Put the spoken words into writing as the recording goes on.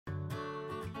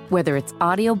Whether it's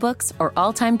audiobooks or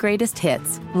all-time greatest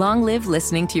hits, long live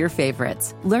listening to your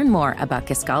favorites. Learn more about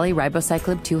Kisqali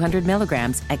Ribociclib 200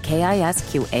 milligrams at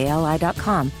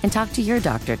KISQALI.com and talk to your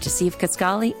doctor to see if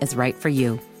Kisqali is right for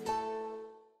you.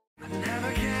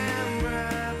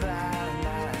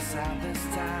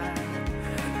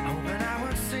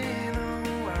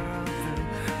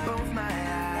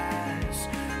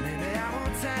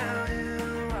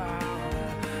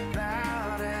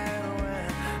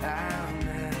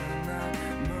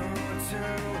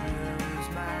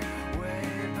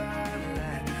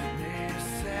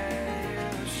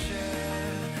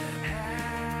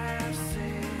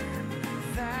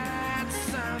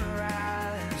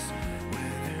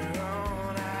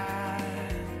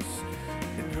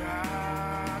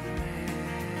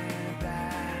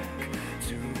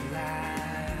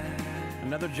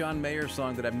 Another John Mayer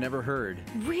song that I've never heard.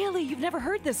 Really? You've never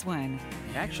heard this one?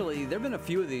 Actually, there have been a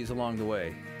few of these along the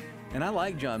way. And I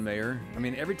like John Mayer. I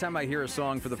mean, every time I hear a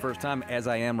song for the first time, as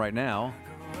I am right now,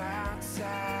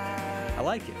 I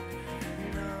like it.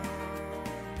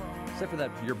 Except for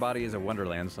that Your Body is a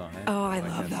Wonderland song. Oh, I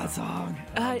love that song.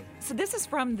 So this is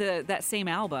from that same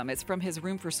album. It's from his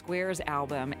Room for Squares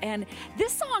album. And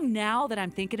this song, now that I'm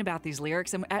thinking about these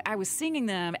lyrics, and I was singing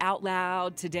them out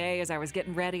loud today as I was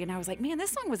getting ready, and I was like, man,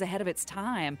 this song was ahead of its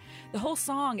time. The whole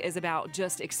song is about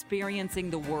just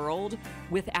experiencing the world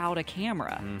without a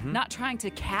camera. Mm-hmm. Not trying to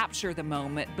capture the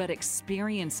moment, but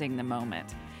experiencing the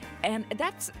moment. And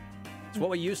that's... It's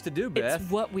what we used to do, Beth.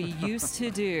 It's what we used to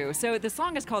do. So the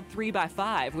song is called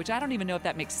 3x5, which I don't even know if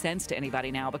that makes sense to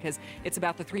anybody now because it's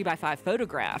about the 3x5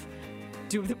 photograph.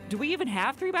 Do we even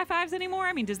have 3x5s anymore?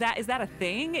 I mean, is that a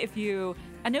thing?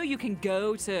 I know you can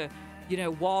go to,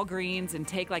 Walgreens and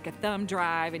take like a thumb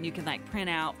drive and you can like print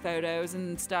out photos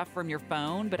and stuff from your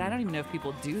phone, but I don't even know if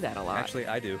people do that a lot. Actually,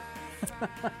 I do.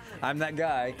 I'm that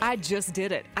guy. I just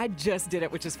did it,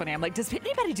 which is funny. I'm like, does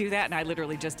anybody do that? And I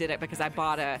literally just did it because I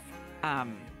bought a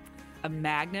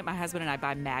magnet. My husband and I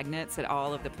buy magnets at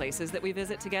all of the places that we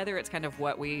visit together. It's kind of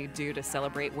what we do to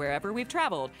celebrate wherever we've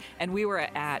traveled. And we were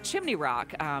at Chimney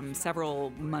Rock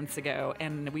several months ago,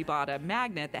 and we bought a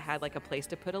magnet that had like a place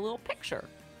to put a little picture.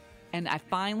 And I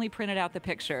finally printed out the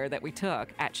picture that we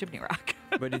took at Chimney Rock.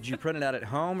 But did you print it out at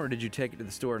home, or did you take it to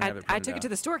the store and have it printed out? I took it to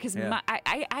the store because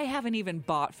I haven't even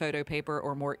bought photo paper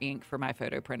or more ink for my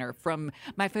photo printer.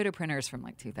 My photo printer is from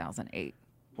like 2008.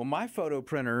 Well, my photo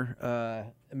printer,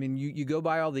 you go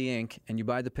buy all the ink and you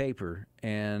buy the paper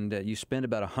and you spend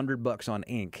about $100 on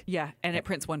ink. Yeah, and it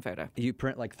prints one photo. You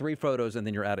print like 3 photos and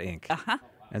then you're out of ink. Uh-huh.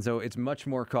 And so it's much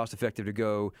more cost effective to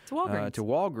go to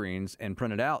Walgreens and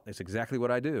print it out. That's exactly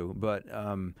what I do. But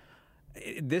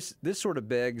this sort of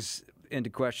begs into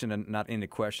question, and not into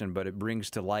question, but it brings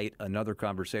to light another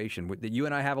conversation that you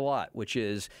and I have a lot, which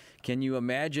is, can you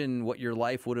imagine what your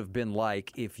life would have been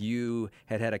like if you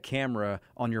had a camera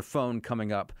on your phone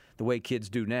coming up the way kids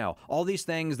do now? All these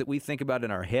things that we think about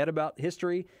in our head about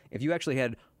history, if you actually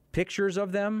had pictures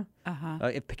of them,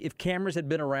 if cameras had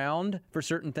been around for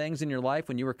certain things in your life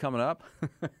when you were coming up,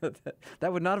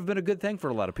 that would not have been a good thing for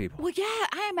a lot of people. Well, yeah,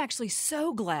 I am actually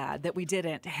so glad that we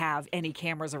didn't have any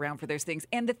cameras around for those things.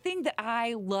 And the thing that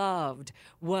I loved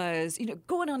was,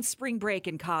 going on spring break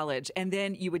in college, and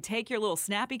then you would take your little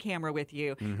snappy camera with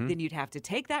you. Mm-hmm. Then you'd have to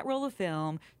take that roll of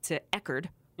film to Eckerd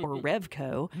or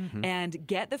Revco and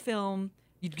get the film.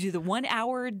 You'd do the 1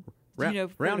 hour.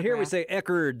 Around here we say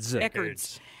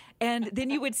Eckards. And then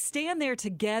you would stand there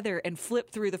together and flip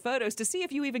through the photos to see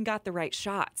if you even got the right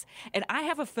shots. And I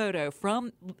have a photo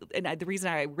and the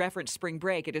reason I referenced spring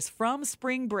break, it is from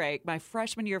spring break, my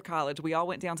freshman year of college. We all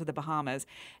went down to the Bahamas.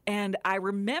 And I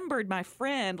remembered my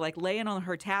friend like laying on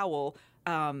her towel.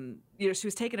 She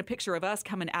was taking a picture of us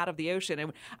coming out of the ocean,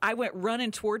 and I went running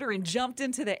toward her and jumped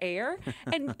into the air.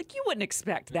 And you wouldn't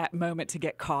expect that moment to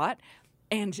get caught.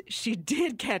 And she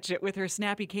did catch it with her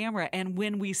snappy camera. And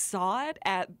when we saw it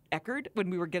at Eckerd, when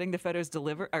we were getting the photos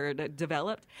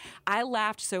developed, I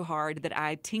laughed so hard that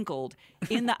I tinkled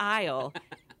in the aisle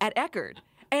at Eckerd.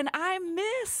 And I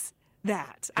miss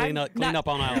that. Clean up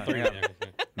on aisle 3 there.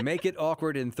 Make it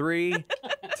awkward in 3,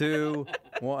 2,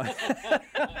 1.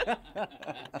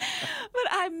 But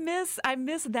I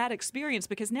miss that experience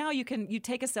because now you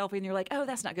take a selfie and you're like, oh,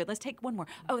 that's not good. Let's take one more.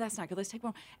 Oh, that's not good. Let's take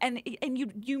one. And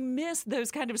you miss those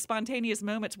kind of spontaneous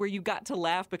moments where you got to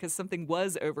laugh because something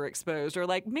was overexposed, or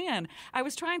like, man, I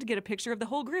was trying to get a picture of the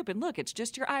whole group and look, it's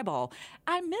just your eyeball.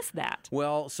 I miss that.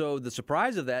 Well, so the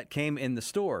surprise of that came in the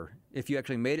store. If you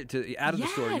actually made it out of the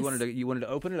store, you wanted to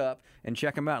open it up and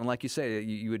check them out, and like you say,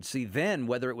 you would see then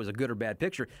whether it was a good or bad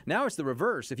picture. Now it's the reverse.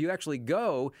 worse. If you actually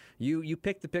go, you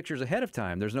pick the pictures ahead of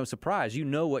time. There's no surprise. You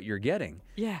know what you're getting.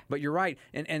 Yeah. But you're right.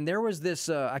 And there was this,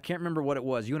 I can't remember what it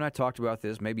was. You and I talked about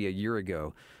this maybe a year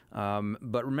ago.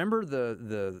 But remember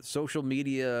the social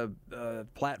media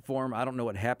platform, I don't know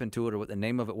what happened to it or what the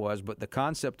name of it was, but the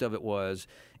concept of it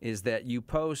is that you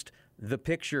post the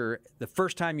picture the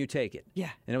first time you take it. Yeah.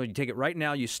 And when you take it right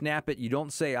now, you snap it. You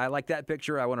don't say, I like that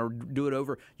picture, I want to do it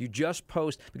over. You just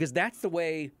post, because that's the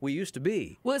way we used to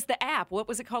be. Well, it's the app. What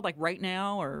was it called? Like Right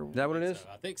Now? Or Is that what it is?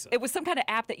 I think so. it was some kind of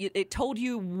app that it told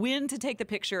you when to take the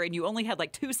picture, and you only had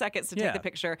like 2 seconds to Yeah. take the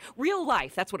picture. Real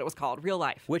Life. That's what it was called. Real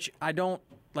Life. Which I don't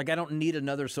need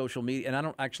another social media, and I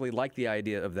don't actually like the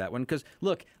idea of that one. Because,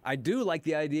 look, I do like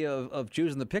the idea of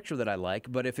choosing the picture that I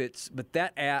like, but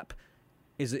that app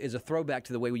is a throwback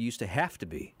to the way we used to have to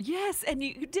be. Yes, and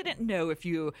you didn't know if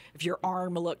your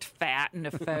arm looked fat in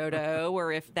a photo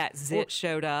or if that zit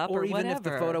showed up or even whatever. if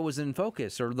the photo was in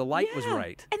focus or the light was Yeah.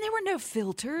 right. And there were no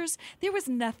filters. There was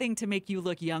nothing to make you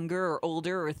look younger or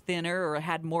older or thinner or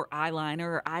had more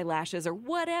eyeliner or eyelashes or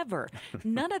whatever.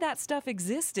 None of that stuff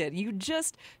existed. You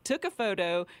just took a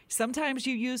photo. Sometimes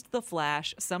you used the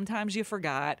flash. Sometimes you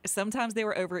forgot. Sometimes they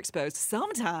were overexposed.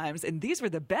 Sometimes, and these were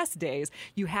the best days,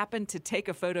 you happened to take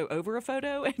a photo over a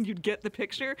photo and you'd get the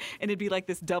picture and it'd be like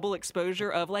this double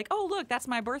exposure of like, oh, look, that's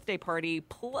my birthday party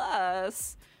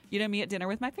plus, me at dinner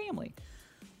with my family.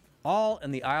 All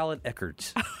in the Isle at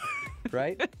Eckarts.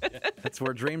 Right? That's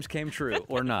where dreams came true,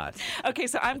 or not. Okay,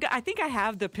 so I think I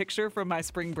have the picture from my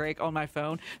spring break on my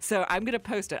phone, so I'm going to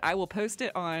post it. I will post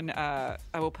it on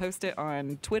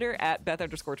Twitter at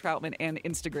Beth_Troutman and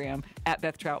Instagram at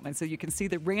Beth Troutman, so you can see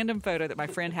the random photo that my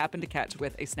friend happened to catch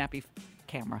with a snappy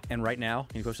camera. And right now?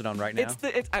 Can you post it on right now?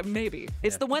 Maybe.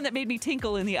 It's the one that made me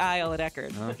tinkle in the aisle at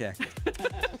Eckerd. Okay.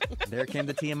 There came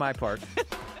the TMI part.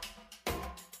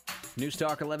 News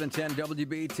Talk 1110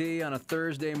 WBT on a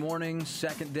Thursday morning,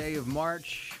 second day of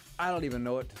March. I don't even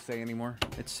know what to say anymore.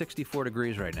 It's 64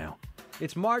 degrees right now.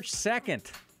 It's March 2nd.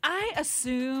 I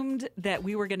assumed that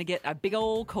we were going to get a big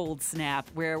old cold snap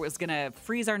where it was going to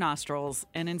freeze our nostrils,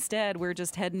 and instead we're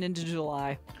just heading into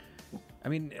July. I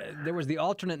mean, there was the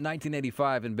alternate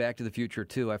 1985 in Back to the Future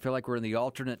 2. I feel like we're in the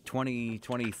alternate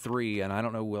 2023, and I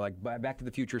don't know, like Back to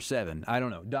the Future 7. I don't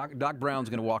know. Doc Brown's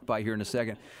going to walk by here in a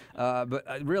second. But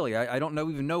really, I don't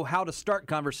even know how to start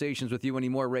conversations with you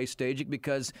anymore, Ray Stajic,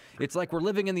 because it's like we're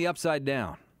living in the upside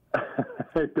down.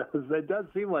 It does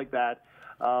seem like that.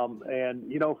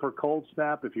 And, for cold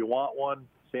snap, if you want one,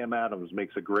 Sam Adams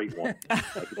makes a great one. I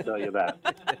can tell you that.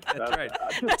 That's right.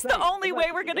 That's the only way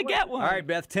we're going to get one. All right,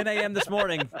 Beth, 10 a.m. this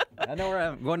morning. I know where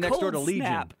I'm going next door to Cold Legion.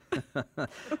 snap.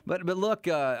 But look,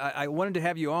 I wanted to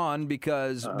have you on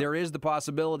because there is the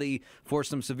possibility for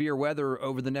some severe weather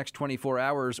over the next 24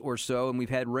 hours or so, and we've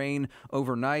had rain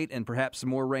overnight and perhaps some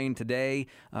more rain today.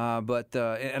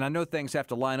 And I know things have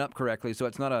to line up correctly, so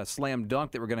it's not a slam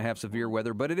dunk that we're going to have severe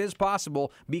weather, but it is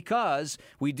possible because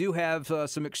we do have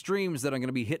some extremes that are going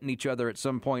to be hitting each other at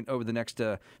some point over the next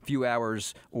few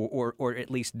hours or at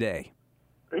least day.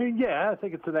 Yeah, I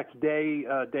think it's the next day,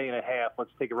 day and a half.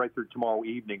 Let's take it right through tomorrow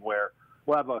evening where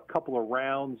we'll have a couple of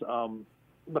rounds.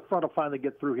 The front will finally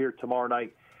get through here tomorrow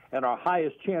night. And our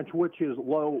highest chance, which is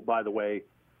low, by the way,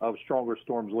 of stronger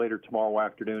storms later tomorrow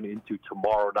afternoon into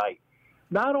tomorrow night.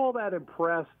 Not all that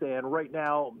impressed, and right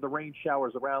now the rain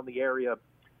showers around the area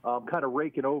kind of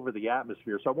raking over the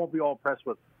atmosphere. So I won't be all impressed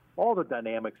with all the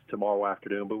dynamics tomorrow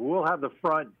afternoon, but we'll have the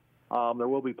front. There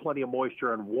will be plenty of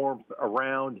moisture and warmth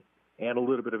around and a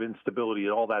little bit of instability,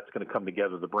 and all that's going to come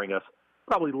together to bring us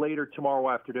probably later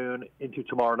tomorrow afternoon into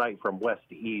tomorrow night from west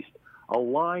to east. A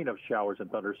line of showers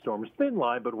and thunderstorms, thin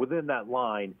line, but within that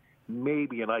line,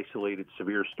 maybe an isolated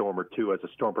severe storm or two, as the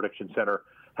Storm Prediction Center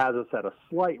has us at a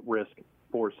slight risk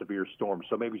for severe storms.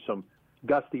 So maybe some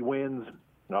gusty winds,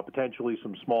 potentially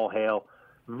some small hail,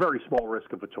 very small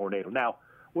risk of a tornado. Now,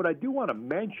 what I do want to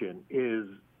mention is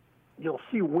you'll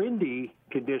see windy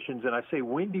conditions, and I say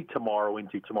windy tomorrow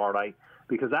into tomorrow night,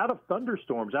 because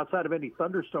outside of any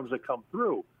thunderstorms that come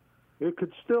through, it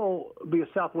could still be a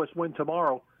southwest wind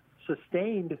tomorrow,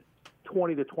 sustained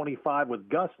 20 to 25 with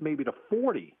gusts maybe to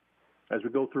 40 as we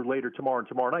go through later tomorrow and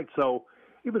tomorrow night. So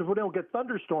even if we don't get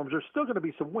thunderstorms, there's still going to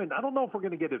be some wind. I don't know if we're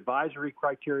going to get advisory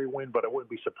criteria wind, but I wouldn't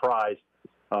be surprised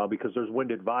because there's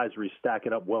wind advisories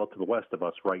stacking up well to the west of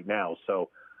us right now. So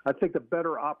I think the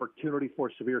better opportunity for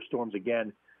severe storms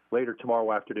again later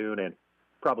tomorrow afternoon and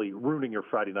probably ruining your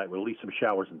Friday night with at least some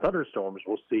showers and thunderstorms.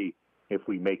 We'll see if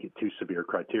we make it to severe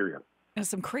criteria.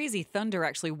 Some crazy thunder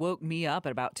actually woke me up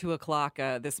at about 2 o'clock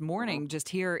this morning, just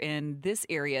here in this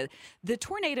area. The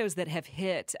tornadoes that have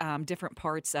hit different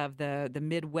parts of the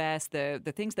Midwest,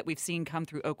 the things that we've seen come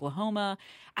through Oklahoma,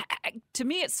 to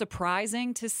me it's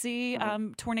surprising to see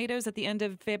tornadoes at the end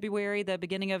of February, the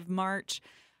beginning of March.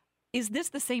 Is this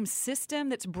the same system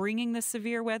that's bringing the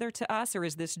severe weather to us, or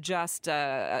is this just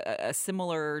a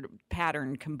similar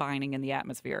pattern combining in the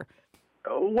atmosphere?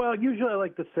 Well, usually I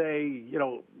like to say,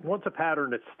 once a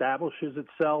pattern establishes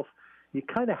itself, you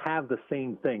kind of have the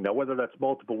same thing. Now, whether that's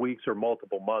multiple weeks or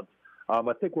multiple months, I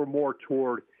think we're more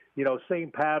toward,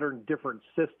 same pattern, different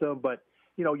system. But,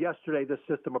 yesterday this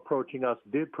system approaching us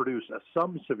did produce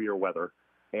some severe weather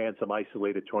and some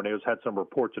isolated tornadoes, had some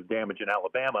reports of damage in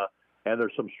Alabama, and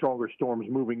there's some stronger storms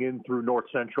moving in through north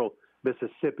central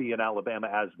Mississippi and Alabama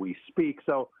as we speak.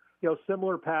 So,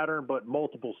 similar pattern, but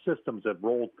multiple systems have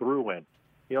rolled through. And,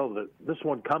 this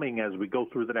one coming as we go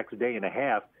through the next day and a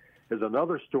half is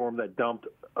another storm that dumped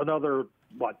another,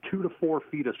 2 to 4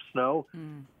 feet of snow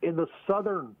in the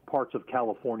southern parts of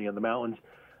California and the mountains.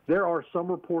 There are some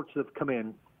reports that have come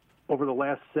in over the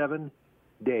last 7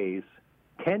 days,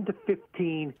 10 to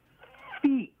 15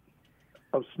 feet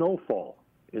of snowfall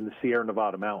in the Sierra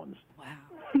Nevada mountains. Wow.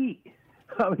 Feet.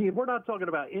 I mean, we're not talking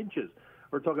about inches.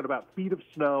 We're talking about feet of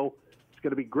snow. It's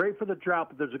going to be great for the drought,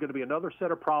 but there's going to be another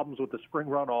set of problems with the spring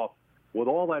runoff with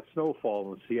all that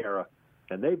snowfall in the Sierra.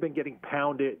 And they've been getting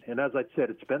pounded. And as I said,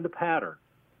 it's been the pattern.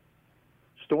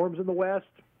 Storms in the west,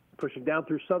 pushing down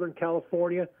through southern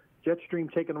California, jet stream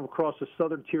taking them across the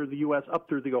southern tier of the U.S., up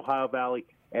through the Ohio Valley,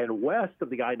 and west of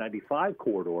the I-95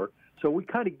 corridor. So we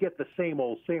kind of get the same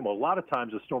old, same old. A lot of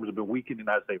times the storms have been weakening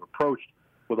as they've approached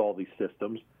with all these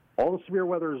systems. All the severe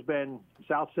weather has been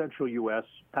south central U.S.,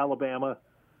 Alabama,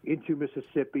 into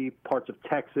Mississippi, parts of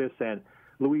Texas and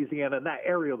Louisiana, and that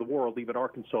area of the world, even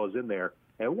Arkansas is in there.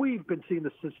 And we've been seeing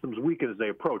the systems weaken as they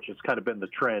approach. It's kind of been the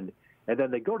trend. And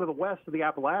then they go to the west of the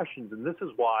Appalachians, and this is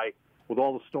why, with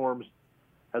all the storms,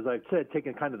 as I've said,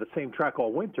 taking kind of the same track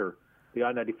all winter, the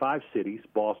I-95 cities,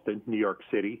 Boston, New York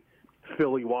City,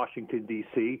 Philly, Washington,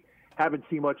 D.C., haven't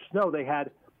seen much snow. They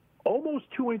had almost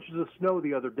 2 inches of snow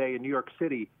the other day in New York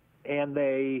City, and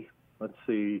they,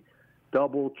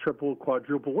 double, triple,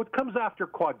 quadruple. What comes after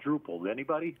quadruple?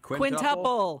 Anybody?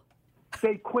 Quintuple.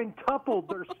 They quintupled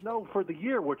their snow for the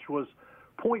year, which was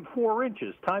 0.4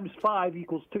 inches times 5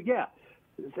 equals 2. Yeah.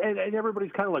 And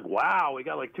everybody's kind of like, wow, we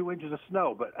got 2 inches of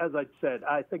snow. But as I said,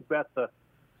 I think, Beth, the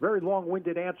very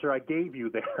long-winded answer I gave you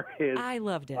there is... I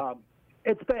loved it.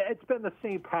 It's been the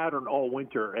same pattern all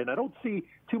winter, and I don't see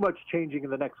too much changing in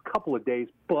the next couple of days,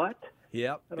 but...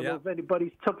 Yep. I don't know if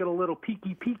anybody's took it a little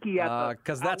peeky at the...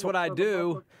 Because that's what I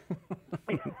do.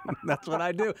 That's what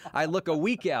I do. I look a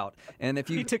week out, and if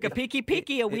you took a peeky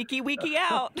a weeky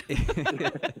out.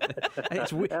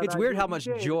 It's weird how much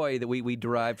joy that we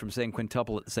derived from saying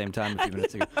quintuple at the same time a few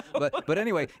minutes ago. But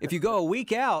anyway, if you go a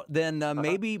week out, then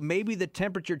maybe the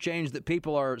temperature change that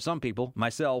some people,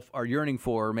 myself, are yearning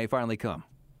for may finally come.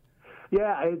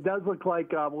 Yeah, it does look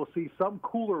like we'll see some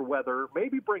cooler weather,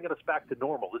 maybe bringing us back to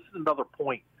normal. This is another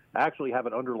point. I actually have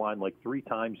it underlined 3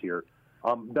 times here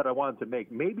that I wanted to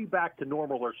make. Maybe back to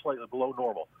normal or slightly below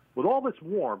normal. With all this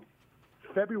warm,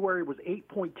 February was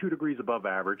 8.2 degrees above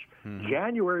average. Mm-hmm.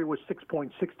 January was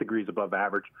 6.6 degrees above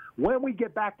average. When we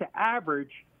get back to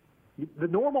average, the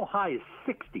normal high is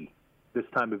 60 this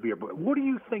time of year. But what do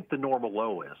you think the normal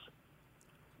low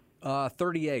is?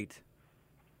 38.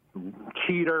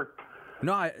 Cheater.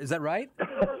 No, is that right?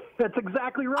 That's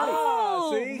exactly right.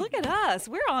 Oh, see? Look at us.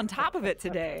 We're on top of it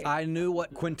today. I knew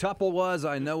what quintuple was.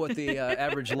 I know what the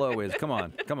average low is. Come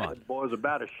on. That boy's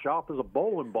about as sharp as a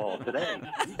bowling ball today.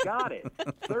 You got it.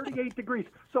 38 degrees.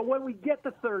 So when we get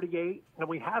to 38 and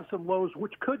we have some lows,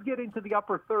 which could get into the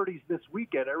upper 30s this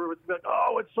weekend, everyone's like,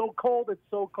 oh, it's so cold. It's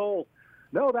so cold.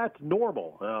 No, that's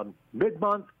normal.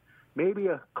 Mid-month, maybe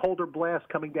a colder blast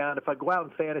coming down. If I go out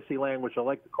in fantasy land, which I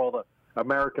like to call the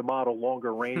American model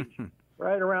longer range,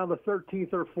 right around the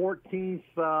 13th or 14th,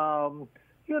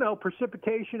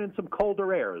 precipitation and some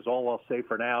colder air is all I'll say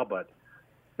for now. But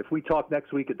if we talk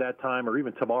next week at that time or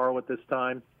even tomorrow at this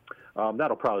time,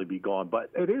 that'll probably be gone. But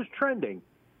it is trending,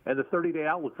 and the 30-day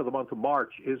outlook for the month of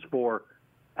March is for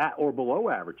at or below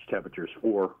average temperatures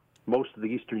for most of the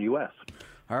eastern U.S.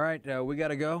 All right, we got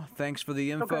to go. Thanks for the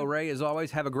info, Okay. Ray. As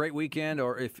always, have a great weekend,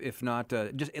 or if not,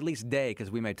 just at least day, because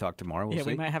we may talk tomorrow. We'll see.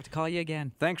 We might have to call you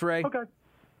again. Thanks, Ray. Okay,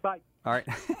 bye. All right.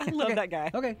 I love that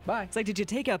guy. Okay, bye. It's like, did you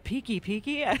take a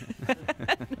peeky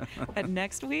at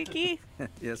next weeky?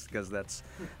 Yes, because that's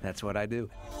what I do.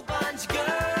 Bunch girl.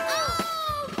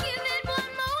 Oh, give it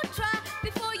one more try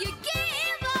before you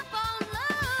give up on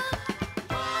love.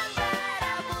 One bad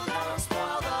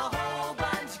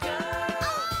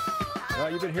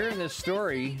you've been hearing this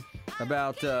story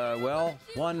about,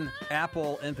 one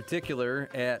Apple in particular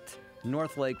at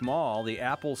Northlake Mall. The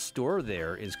Apple store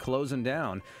there is closing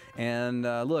down. And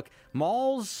look,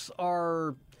 malls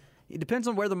are... It depends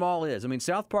on where the mall is. I mean,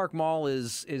 South Park Mall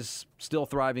is still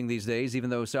thriving these days, even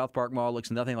though South Park Mall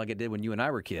looks nothing like it did when you and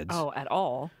I were kids. Oh, at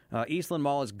all. Eastland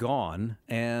Mall is gone,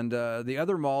 and the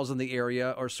other malls in the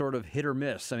area are sort of hit or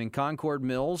miss. I mean, Concord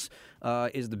Mills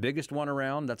is the biggest one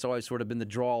around. That's always sort of been the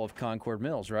draw of Concord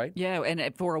Mills, right? Yeah,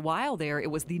 and for a while there,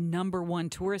 it was the #1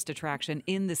 tourist attraction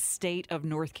in the state of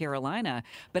North Carolina.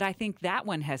 But I think that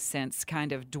one has since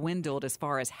kind of dwindled as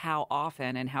far as how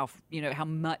often and how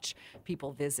much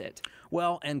people visit.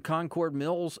 Well, and Concord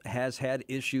Mills has had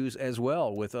issues as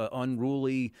well with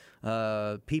unruly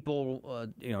people.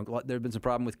 There have been some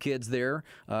problem with kids there.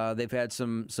 They've had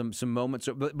some moments.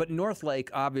 But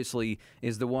Northlake obviously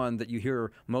is the one that you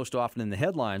hear most often in the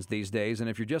headlines these days. And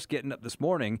if you're just getting up this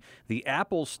morning, the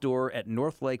Apple store at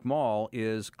Northlake Mall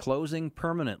is closing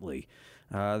permanently.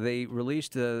 They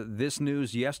released this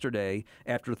news yesterday.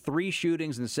 After 3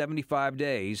 shootings in 75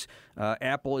 days,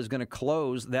 Apple is going to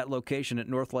close that location at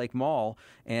Northlake Mall.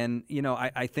 And,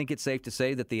 I think it's safe to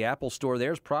say that the Apple store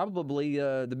there is probably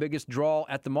the biggest draw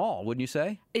at the mall, wouldn't you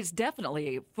say? It's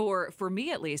definitely, for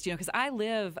me at least, because I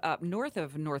live up north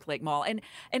of Northlake Mall. And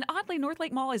oddly,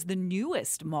 Northlake Mall is the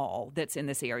newest mall that's in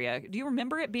this area. Do you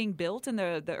remember it being built in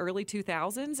the early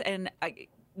 2000s? And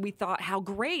we thought how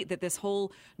great that this whole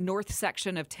north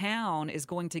section of town is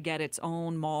going to get its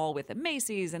own mall with a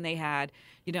Macy's, and they had,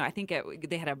 I think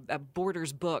they had a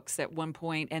Borders Books at one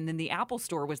point, and then the Apple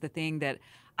store was the thing that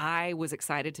I was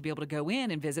excited to be able to go in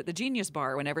and visit the Genius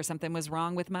Bar whenever something was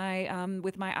wrong with my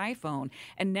iPhone.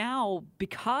 And now,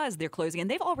 because they're closing, and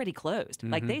they've already closed,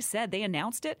 like they said, they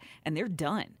announced it, and they're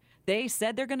done. They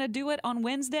said they're going to do it on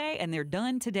Wednesday, and they're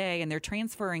done today, and they're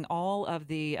transferring all of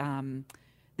the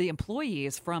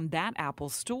employees from that Apple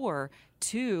store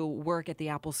to work at the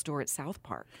Apple store at South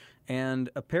Park. And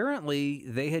apparently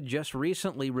they had just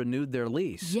recently renewed their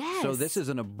lease. Yes. So this is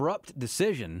an abrupt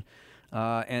decision.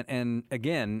 And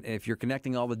again, if you're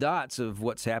connecting all the dots of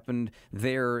what's happened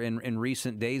there in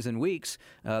recent days and weeks,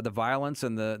 the violence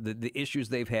and the issues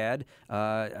they've had,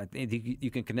 I think you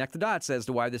can connect the dots as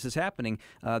to why this is happening.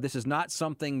 This is not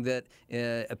something that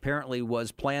apparently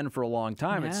was planned for a long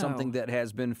time. No. It's something that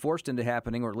has been forced into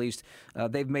happening, or at least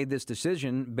they've made this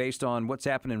decision based on what's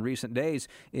happened in recent days.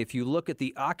 If you look at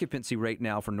the occupancy rate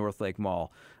now for Northlake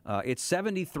Mall, it's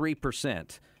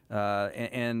 73%.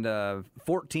 And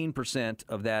 14%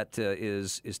 of that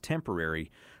is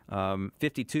temporary.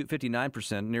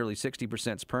 59%, nearly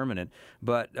 60% is permanent.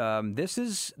 But this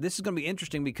is going to be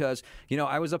interesting because,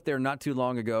 I was up there not too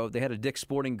long ago. They had a Dick's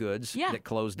Sporting Goods that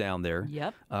closed down there.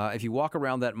 Yep. If you walk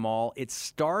around that mall, it's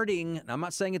starting, I'm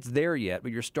not saying it's there yet,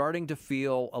 but you're starting to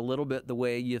feel a little bit the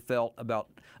way you felt about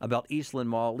Eastland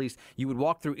Mall. At least you would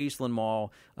walk through Eastland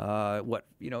Mall, the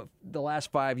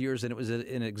last 5 years that it was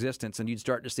in existence, and you'd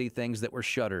start to see things that were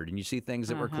shuttered, and you see things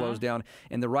that were closed down,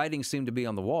 and the writing seemed to be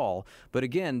on the wall. But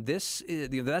again, that's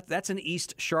in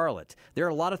East Charlotte. There are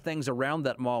a lot of things around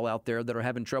that mall out there that are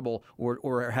having trouble or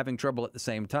are having trouble at the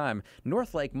same time.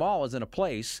 Northlake Mall is in a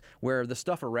place where the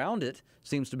stuff around it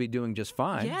seems to be doing just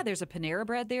fine. Yeah, there's a Panera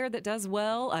Bread there that does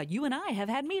well. You and I have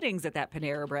had meetings at that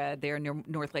Panera Bread there near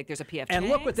Northlake. There's a PF And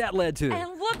look what that led to.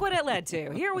 And look what it led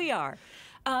to. Here we are.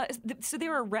 So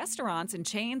there are restaurants and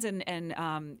chains, and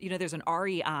there's an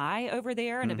REI over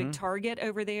there and a big Target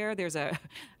over there. There's a...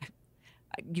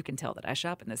 You can tell that I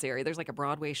shop in this area. There's like a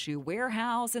Broadway shoe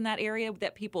warehouse in that area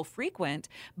that people frequent,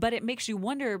 but it makes you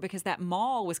wonder because that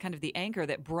mall was kind of the anchor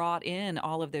that brought in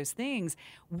all of those things.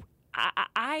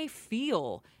 I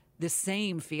feel the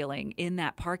same feeling in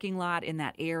that parking lot, in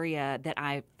that area that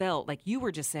I felt, like you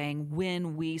were just saying,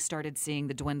 when we started seeing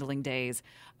the dwindling days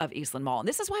of Eastland Mall. And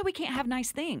this is why we can't have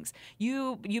nice things.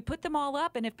 You put them all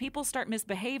up, and if people start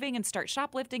misbehaving and start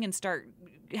shoplifting and start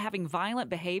having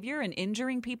violent behavior and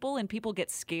injuring people, and people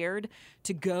get scared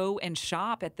to go and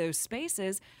shop at those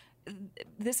spaces,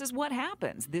 this is what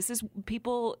happens. This is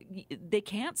people, they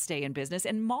can't stay in business.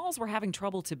 And malls were having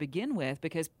trouble to begin with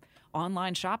because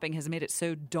online shopping has made it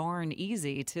so darn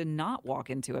easy to not walk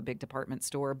into a big department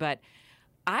store. But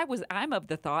I'm of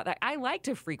the thought that I like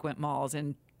to frequent malls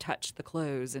and touch the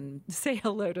clothes and say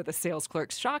hello to the sales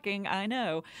clerks. Shocking, I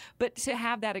know. But to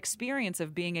have that experience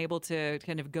of being able to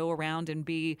kind of go around and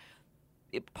be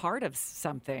part of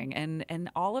something, and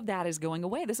all of that is going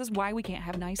away. This is why we can't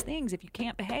have nice things. If you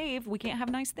can't behave, we can't have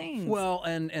nice things. Well,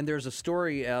 and there's a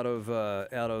story out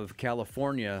of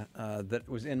California that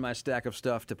was in my stack of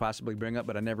stuff to possibly bring up,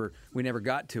 but we never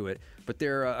got to it. But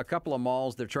there are a couple of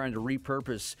malls they're trying to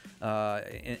repurpose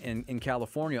in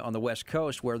California on the West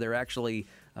Coast, where they're actually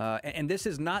and this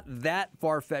is not that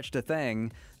far-fetched a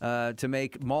thing to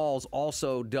make malls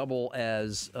also double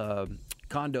as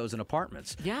condos and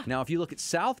apartments. Yeah. Now, if you look at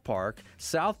South Park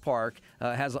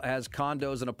has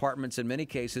condos and apartments in many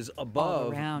cases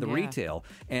above around, the yeah. retail,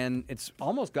 and it's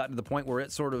almost gotten to the point where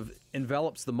it sort of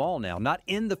envelops the mall now, not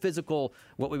in the physical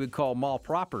what we would call mall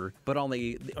proper, but on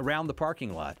the around the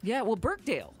parking lot. Yeah, well,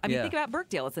 Birkdale. I mean, Yeah. think about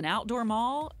Birkdale. It's an outdoor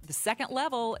mall. The second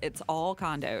level, it's all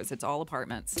condos. It's all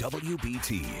apartments.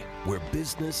 WBT, where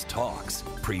business talks.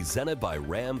 Presented by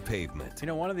Ram Pavement. You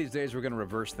know, one of these days we're going to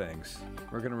reverse things.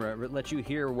 We're going to let you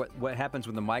hear what happens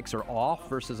when the mics are off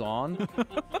versus on.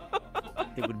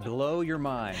 It would blow your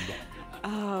mind.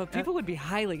 Oh, people would be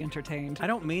highly entertained. I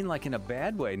don't mean like in a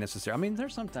bad way necessarily. I mean,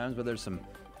 there's sometimes where there's some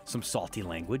salty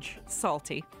language,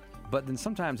 Salty. but then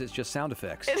sometimes it's just sound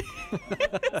effects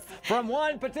from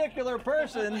one particular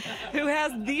person. Who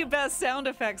has the best sound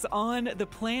effects on the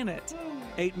planet?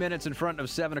 8 minutes in front of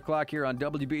 7 o'clock here on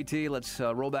WBT. Let's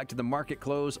roll back to the market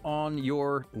close on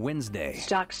your Wednesday.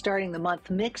 Stocks starting the month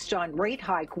mixed on rate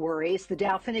hike worries. The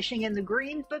Dow finishing in the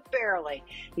green, but barely.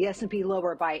 The S&P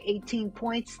lower by 18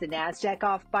 points. The Nasdaq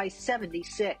off by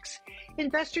 76.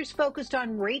 Investors focused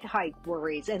on rate hike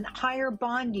worries and higher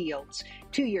bond yields.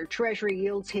 Two-year Treasury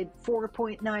yields hit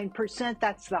 4.9%.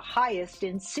 That's the highest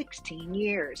in 16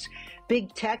 years.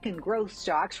 Big tech and growth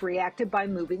stocks reacted by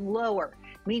moving lower.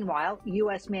 Meanwhile,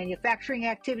 U.S. manufacturing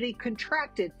activity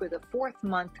contracted for the fourth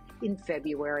month in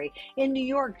February. In New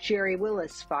York, Jerry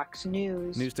Willis, Fox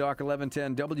News. News Talk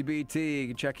 1110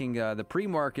 WBT, checking the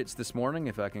pre-markets this morning,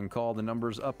 if I can call the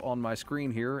numbers up on my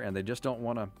screen here, and they just don't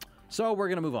want to. So we're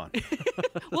going to move on.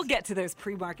 We'll get to those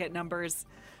pre-market numbers.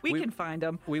 We can find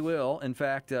them. We will. In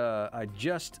fact, I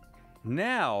just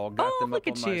now got them up look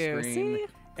on at my you. screen. See?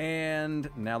 And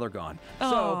now they're gone.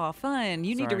 Oh, fun.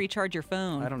 You need to sorry. recharge your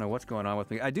phone. I don't know what's going on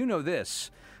with me. I do know this,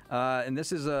 and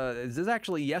this is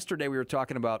actually yesterday we were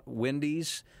talking about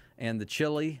Wendy's and the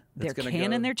chili. They're That's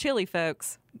canning their chili,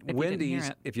 folks. If you didn't hear Wendy's,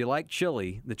 it. if you like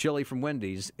chili, the chili from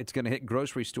Wendy's, it's going to hit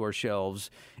grocery store shelves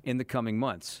in the coming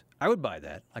months. I would buy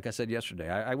that. Like I said yesterday,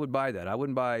 I would buy that. I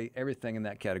wouldn't buy everything in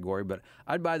that category, but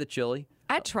I'd buy the chili.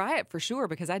 I'd try it for sure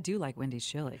because I do like Wendy's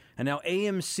chili. And now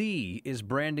AMC is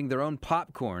branding their own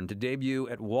popcorn to debut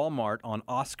at Walmart on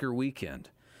Oscar weekend.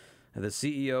 The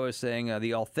CEO is saying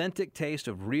the authentic taste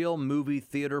of real movie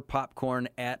theater popcorn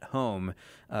at home.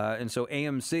 And so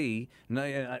AMC,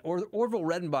 Orville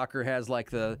Redenbacher has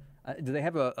like the, do they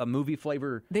have a movie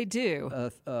flavor? They do.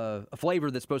 A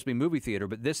flavor that's supposed to be movie theater,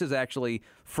 but this is actually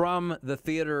from the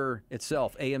theater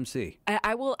itself, AMC.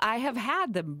 I have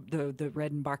had the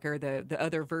Redenbacher, the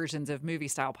other versions of movie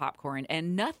style popcorn,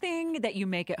 and nothing that you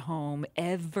make at home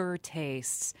ever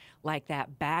tastes like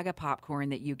that bag of popcorn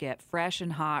that you get fresh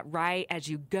and hot right as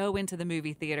you go into the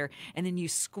movie theater, and then you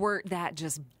squirt that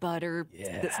just butter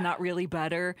that's not really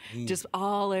butter just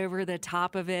all over the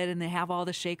top of it, and they have all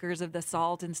the shakers of the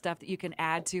salt and stuff that you can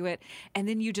add to it, and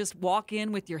then you just walk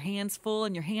in with your hands full,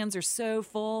 and your hands are so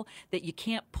full that you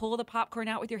can't pull the popcorn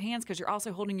out with your hands because you're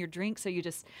also holding your drink, so you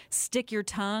just stick your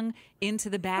tongue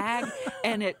into the bag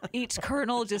and each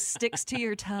kernel just sticks to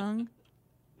your tongue.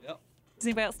 Yep. Does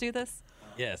anybody else do this?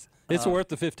 Yes. It's worth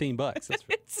the $15. That's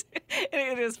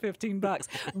It is $15.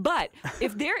 But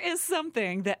if there is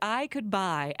something that I could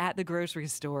buy at the grocery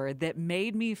store that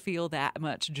made me feel that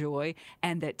much joy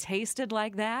and that tasted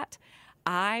like that,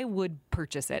 I would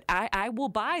purchase it. I will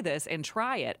buy this and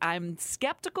try it. I'm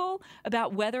skeptical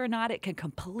about whether or not it can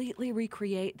completely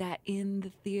recreate that in the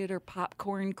theater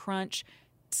popcorn crunch,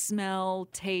 smell,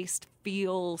 taste,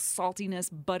 feel, saltiness,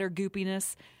 butter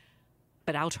goopiness.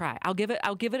 But I'll try. I'll give it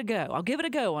a go. I'll give it a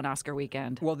go on Oscar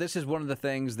weekend. Well, this is one of the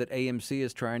things that AMC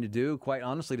is trying to do, quite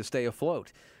honestly, to stay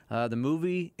afloat. The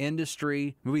movie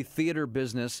industry, movie theater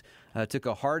business took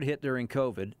a hard hit during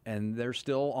COVID, and they're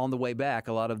still on the way back.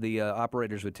 A lot of the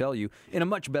operators would tell you, in a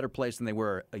much better place than they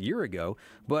were a year ago,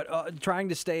 but trying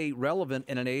to stay relevant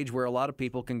in an age where a lot of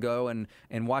people can go and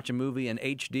watch a movie in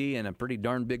HD and a pretty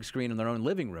darn big screen in their own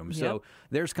living room. So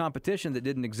there's competition that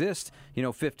didn't exist,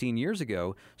 15 years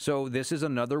ago. So this is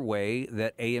another way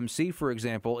that AMC, for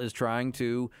example, is trying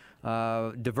to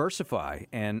diversify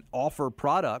and offer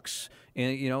products,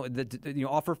 and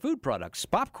offer food products,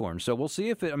 popcorn. So we'll see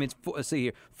if it. I mean, let's see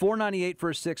here, $4.98 for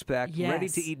a 6-pack. Yes.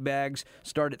 Ready-to-eat bags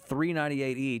start at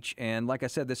 $3.98 each, and like I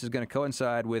said, this is going to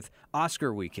coincide with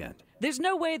Oscar weekend. There's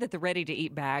no way that the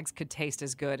ready-to-eat bags could taste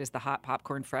as good as the hot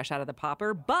popcorn fresh out of the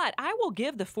popper, but I will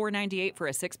give the $4.98 for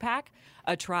a 6-pack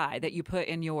a try that you put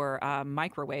in your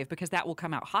microwave, because that will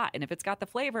come out hot. And if it's got the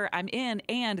flavor, I'm in,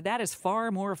 and that is far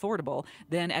more affordable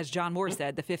than, as John Moore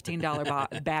said, the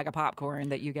 $15 bag of popcorn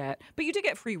that you get. But you do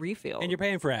get free refill. And you're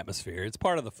paying for atmosphere. It's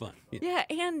part of the fun. Yeah,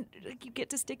 and you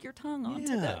get to stick your tongue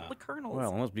onto the kernels.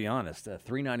 Well, let's be honest.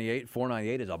 $3.98,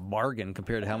 $4.98 is a bargain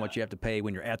compared to how much you have to pay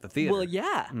when you're at the theater. Well,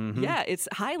 yeah. Yeah, it's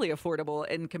highly affordable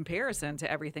in comparison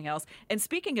to everything else. And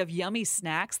speaking of yummy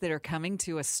snacks that are coming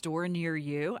to a store near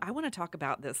you, I want to talk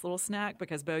about this little snack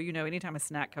because, Bo, anytime a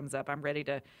snack comes up, I'm ready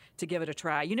to give it a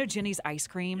try. You know Jenny's ice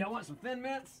cream? Y'all want some Thin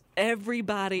Mints?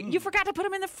 Everybody. You forgot to put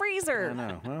them in the freezer. I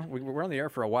know. Well, we're on the air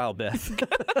for a while, Beth.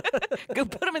 Go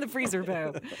put them in the freezer,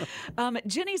 Bo.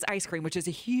 Jenny's ice cream, which is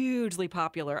a hugely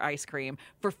popular ice cream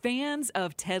for fans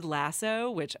of Ted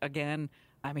Lasso, which, again,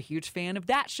 I'm a huge fan of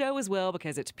that show as well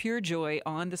because it's pure joy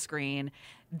on the screen.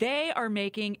 They are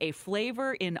making a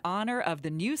flavor in honor of the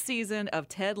new season of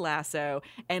Ted Lasso,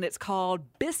 and it's called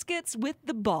Biscuits with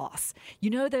the Boss.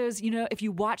 If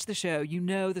you watch the show, you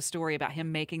know the story about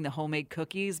him making the homemade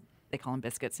cookies. They call them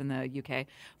biscuits in the UK,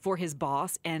 for his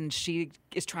boss, and she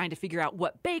is trying to figure out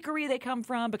what bakery they come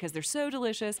from because they're so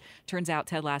delicious. Turns out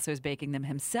Ted Lasso is baking them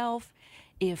himself.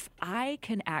 If I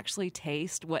can actually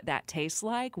taste what that tastes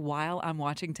like while I'm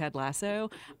watching Ted Lasso,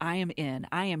 I am in.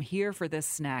 I am here for this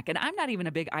snack. And I'm not even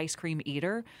a big ice cream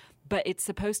eater, but it's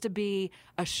supposed to be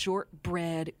a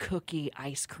shortbread cookie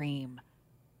ice cream.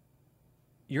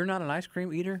 You're not an ice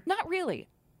cream eater? Not really.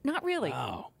 Not really.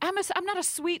 Wow. I'm not a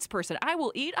sweets person. I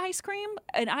will eat ice cream,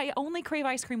 and I only crave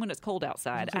ice cream when it's cold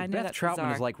outside. I know Beth that's Troutman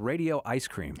bizarre. is like radio ice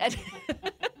cream.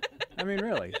 I mean,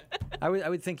 really. I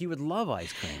would think you would love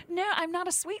ice cream. No, I'm not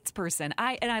a sweets person.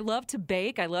 I love to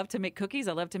bake. I love to make cookies.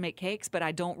 I love to make cakes, but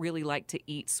I don't really like to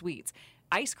eat sweets.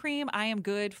 Ice cream, I am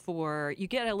good for. You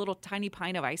get a little tiny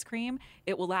pint of ice cream.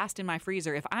 It will last in my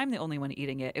freezer. If I'm the only one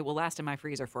eating it, it will last in my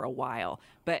freezer for a while.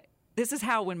 But this is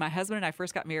how, when my husband and I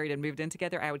first got married and moved in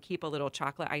together, I would keep a little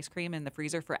chocolate ice cream in the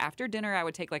freezer for after dinner. I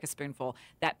would take like a spoonful.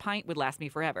 That pint would last me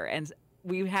forever. And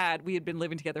we had been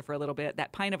living together for a little bit.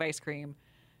 That pint of ice cream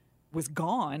was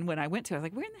gone when I went to it. I was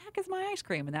like, where in the heck is my ice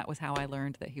cream? And that was how I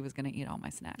learned that he was going to eat all my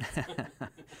snacks.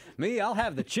 Me, I'll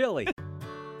have the chili.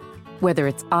 Whether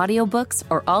it's audiobooks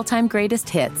or all-time greatest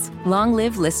hits, long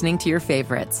live listening to your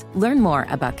favorites. Learn more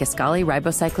about Kisqali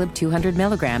Ribociclib 200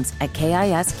 milligrams at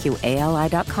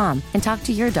KISQALI.com and talk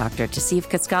to your doctor to see if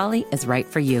Kisqali is right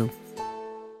for you.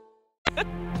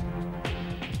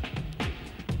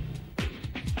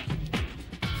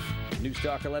 News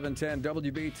Talk 1110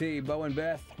 WBT, Bo and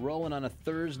Beth, rolling on a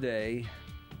Thursday.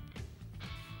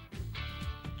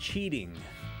 Cheating.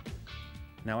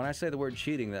 Now, when I say the word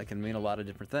cheating, that can mean a lot of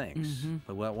different things. Mm-hmm.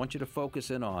 But what I want you to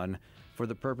focus in on, for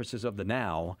the purposes of the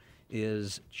now,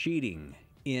 is cheating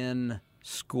in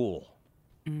school.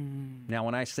 Now,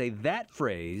 when I say that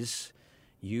phrase,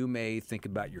 you may think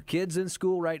about your kids in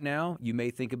school right now. You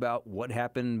may think about what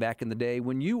happened back in the day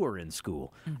when you were in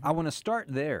school. I want to start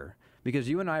there because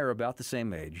you and I are about the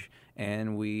same age,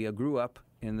 and we grew up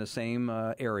in the same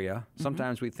area.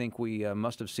 Sometimes we think we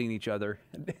must have seen each other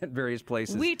at various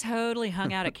places. We totally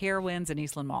hung out at Carowinds and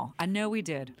Eastland Mall. I know we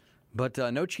did. But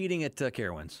no cheating at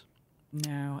Carowinds.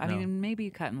 No. I mean, maybe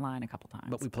you cut in line a couple times.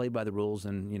 But we played by the rules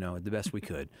and, the best we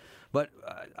could. But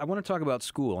I want to talk about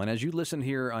school. And as you listen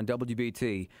here on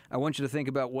WBT, I want you to think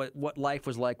about what life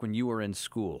was like when you were in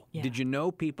school. Yeah. Did you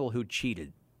know people who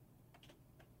cheated?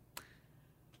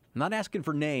 I'm not asking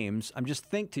for names. I'm just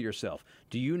think to yourself,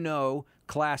 do you know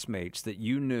classmates that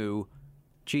you knew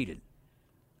cheated?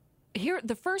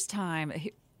 The first time,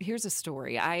 here's a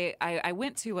story. I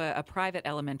went to a private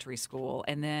elementary school,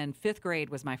 and then fifth grade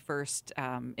was my first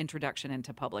introduction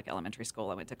into public elementary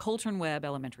school. I went to Coltrane Webb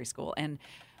Elementary School, and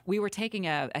we were taking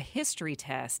a history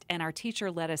test, and our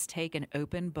teacher let us take an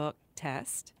open book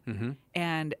test. Mm-hmm.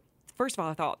 And first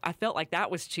of all, I felt like that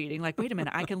was cheating. Like, wait a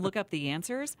minute, I can look up the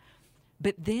answers.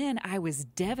 But then I was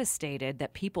devastated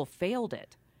that people failed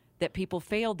it, that people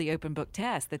failed the open book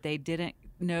test, that they didn't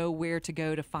know where to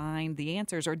go to find the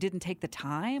answers or didn't take the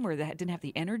time or that didn't have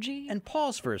the energy. And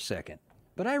pause for a second.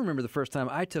 But I remember the first time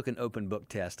I took an open book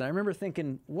test. I remember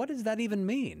thinking, what does that even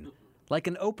mean? Like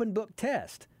an open book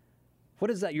test? What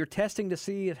is that? You're testing to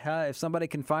see if somebody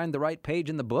can find the right page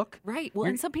in the book? Right. Well,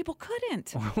 and some people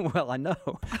couldn't. Well, I know,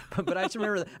 but I just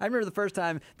remember. I remember the first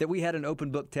time that we had an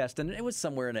open book test, and it was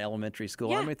somewhere in elementary school.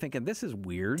 Yeah. I remember thinking, this is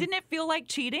weird. Didn't it feel like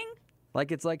cheating?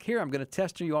 Like it's like, here, I'm going to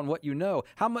test you on what you know.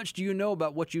 How much do you know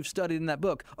about what you've studied in that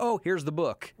book? Oh, here's the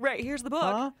book. Right. Here's the book.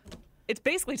 Huh? It's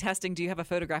basically testing, do you have a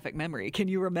photographic memory? Can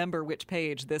you remember which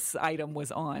page this item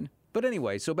was on? But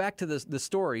anyway, so back to the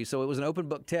story. So it was an open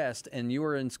book test, and you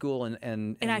were in school,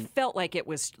 and I felt like it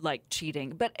was like cheating.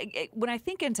 But when I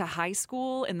think into high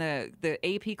school and the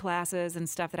AP classes and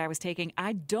stuff that I was taking,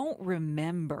 I don't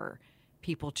remember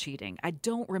people cheating. I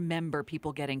don't remember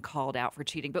people getting called out for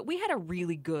cheating. But we had a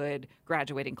really good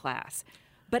graduating class.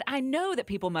 But I know that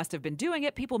people must have been doing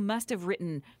it. People must have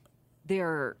written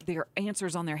their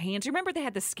answers on their hands. You remember they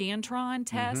had the Scantron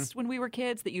test when we were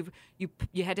kids that you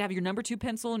had to have your number 2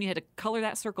 pencil and you had to color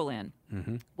that circle in.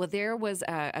 Well, there was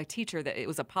a teacher that it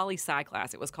was a poli-sci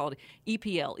class. It was called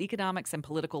EPL, Economics and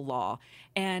Political Law.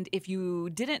 And if you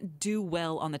didn't do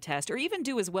well on the test or even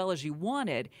do as well as you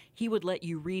wanted, he would let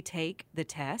you retake the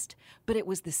test, but it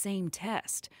was the same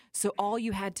test. So all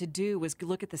you had to do was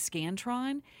look at the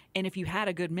Scantron, and if you had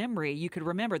a good memory, you could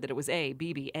remember that it was A,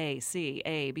 B, B, A, C,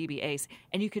 A, B, B, A, C,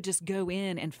 and you could just go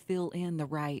in and fill in the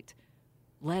right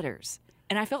letters.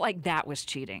 And I felt like that was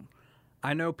cheating.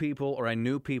 I knew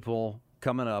people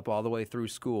coming up all the way through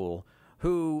school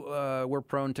who were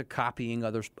prone to copying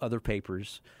other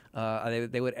papers.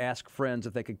 They would ask friends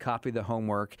if they could copy the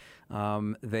homework.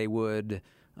 They would,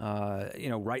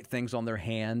 write things on their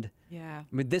hand. Yeah.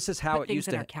 I mean, this is how it used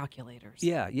to. Our calculators.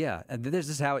 Yeah. And this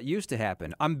is how it used to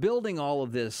happen. I'm building all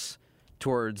of this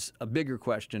towards a bigger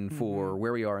question for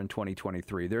where we are in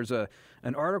 2023. There's an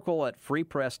article at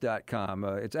freepress.com.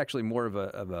 It's actually more of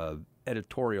a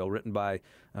editorial written by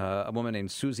a woman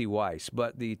named Susie Weiss.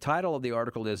 But the title of the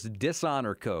article is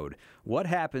Dishonor Code. What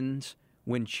happens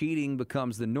when cheating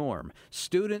becomes the norm?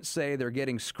 Students say they're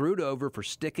getting screwed over for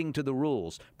sticking to the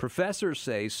rules. Professors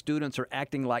say students are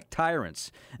acting like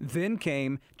tyrants. Then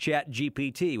came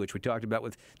ChatGPT, which we talked about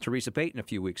with Teresa Payton a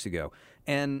few weeks ago.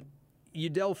 And you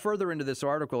delve further into this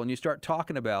article and you start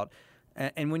talking about,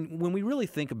 and when we really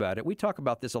think about it, we talk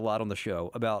about this a lot on the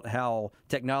show, about how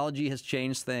technology has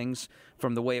changed things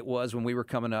from the way it was when we were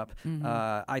coming up.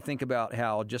 I think about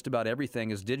how just about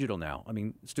everything is digital now. I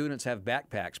mean, students have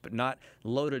backpacks, but not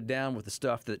loaded down with the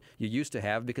stuff that you used to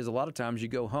have, because a lot of times you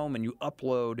go home and you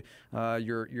upload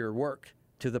your work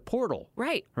to the portal.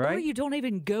 Right. Or you don't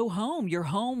even go home. You're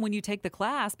home when you take the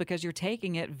class because you're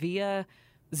taking it via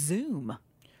Zoom.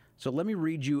 So let me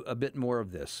read you a bit more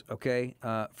of this, okay?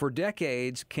 For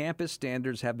decades, campus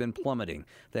standards have been plummeting.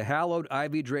 The hallowed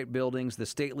ivy-draped buildings, the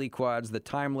stately quads, the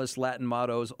timeless Latin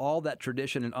mottos, all that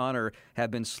tradition and honor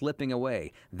have been slipping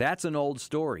away. That's an old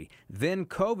story. Then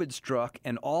COVID struck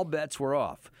and all bets were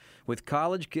off. With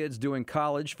college kids doing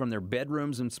college from their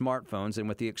bedrooms and smartphones, and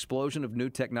with the explosion of new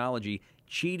technology,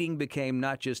 cheating became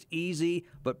not just easy,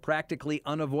 but practically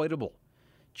unavoidable.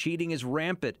 Cheating is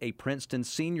rampant, a Princeton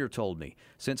senior told me.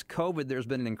 Since COVID, there's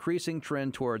been an increasing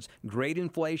trend towards grade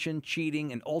inflation,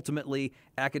 cheating, and ultimately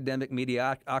academic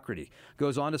mediocrity.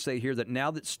 Goes on to say here that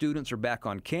now that students are back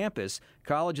on campus,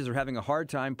 colleges are having a hard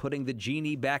time putting the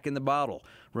genie back in the bottle.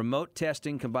 Remote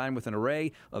testing combined with an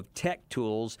array of tech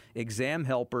tools, exam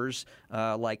helpers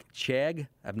like Chegg,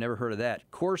 I've never heard of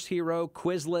that, Course Hero,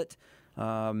 Quizlet,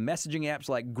 messaging apps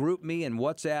like GroupMe and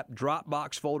WhatsApp,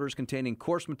 Dropbox folders containing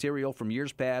course material from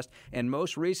years past, and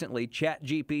most recently,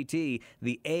 ChatGPT,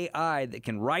 the AI that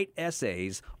can write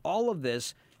essays. All of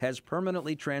this has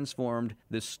permanently transformed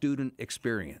the student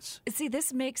experience. See,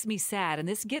 this makes me sad, and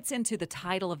this gets into the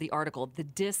title of the article, the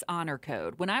Dishonor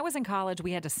Code. When I was in college,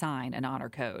 we had to sign an honor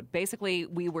code. Basically,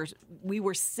 we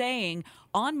were saying,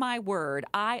 on my word,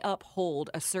 I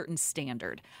uphold a certain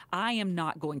standard. I am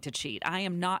not going to cheat. I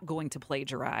am not going to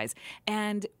plagiarize.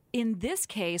 And in this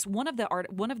case, one of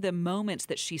the moments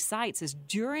that she cites is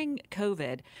during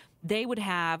COVID,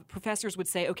 professors would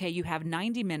say, okay, you have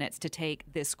 90 minutes to take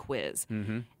this quiz.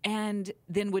 And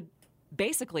then would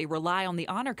basically rely on the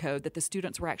honor code that the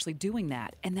students were actually doing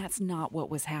that. And that's not what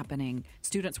was happening.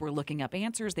 Students were looking up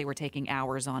answers. They were taking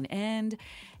hours on end.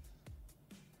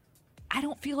 I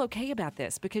don't feel okay about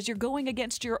this because you're going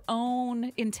against your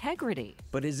own integrity.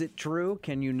 But is it true?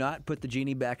 Can you not put the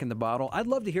genie back in the bottle? I'd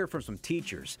love to hear from some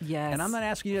teachers. Yes. And I'm not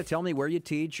asking you to tell me where you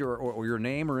teach or your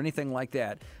name or anything like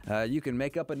that. You can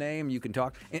make up a name, you can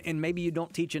talk, and maybe you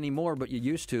don't teach anymore, but you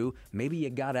used to. Maybe you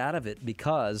got out of it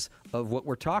because of what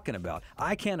we're talking about.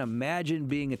 I can't imagine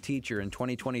being a teacher in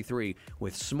 2023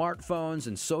 with smartphones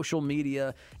and social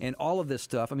media and all of this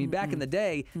stuff. I mean, back in the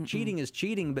day, cheating is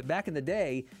cheating, but back in the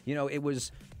day, it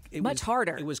was Much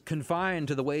harder. It was confined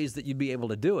to the ways that you'd be able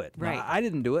to do it. Right. Now, I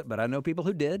didn't do it, but I know people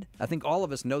who did. I think all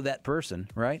of us know that person,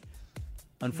 right?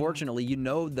 Unfortunately, you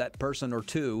know that person or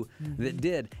two that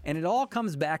did. And it all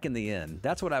comes back in the end.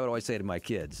 That's what I would always say to my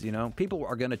kids. You know, people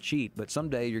are going to cheat, but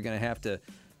someday you're going to have to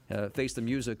face the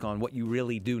music on what you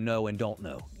really do know and don't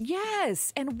know.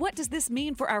 Yes. And what does this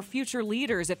mean for our future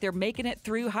leaders if they're making it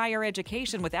through higher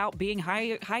education without being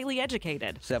highly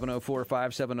educated?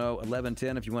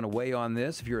 704-570-1110 if you want to weigh on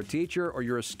this. If you're a teacher or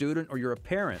you're a student or you're a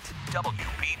parent.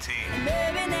 WPT.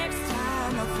 Maybe next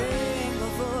time I'll think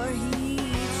before he cheats.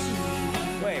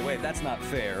 Wait, that's not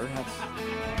fair.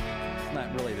 It's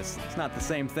not really this. It's not the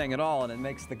same thing at all, and it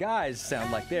makes the guys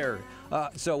sound like they're.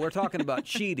 So we're talking about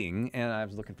cheating, and I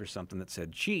was looking for something that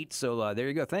said cheat. So there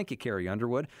you go. Thank you, Carrie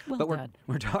Underwood. Well but done.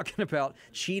 we're talking about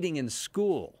cheating in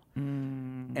school.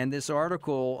 And this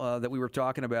article that we were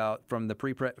talking about from the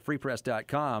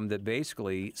freepress.com that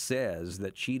basically says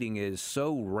that cheating is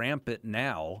so rampant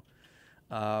now.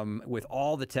 With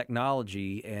all the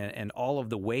technology and all of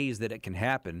the ways that it can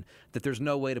happen, that there's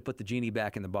no way to put the genie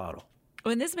back in the bottle.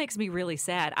 And this makes me really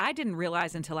sad. I didn't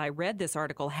realize until I read this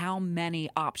article how many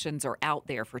options are out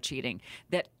there for cheating,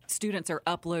 that students are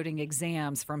uploading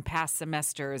exams from past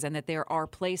semesters and that there are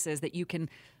places that you can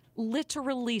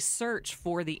literally search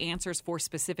for the answers for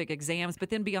specific exams, but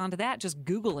then beyond that, just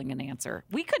Googling an answer.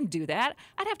 We couldn't do that.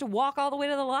 I'd have to walk all the way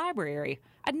to the library.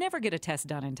 I'd never get a test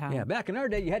done in time. Yeah, back in our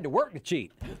day, you had to work to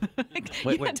cheat.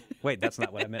 Wait, that's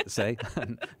not what I meant to say.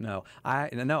 No,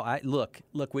 look,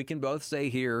 we can both say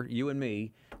here, you and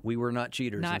me, we were not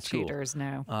cheaters Not in school. cheaters,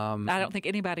 no. I don't think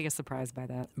anybody is surprised by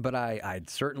that. But I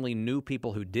certainly knew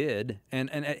people who did.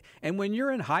 And when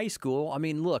you're in high school, I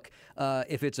mean, look,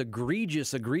 if it's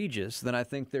egregious, then I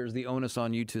think there's the onus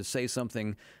on you to say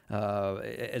something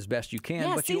as best you can.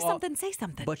 Yeah, but say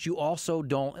something. But you also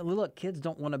don't, look, kids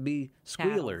don't want to be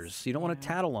squealers. You don't want to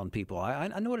tattle on people. I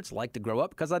know what it's like to grow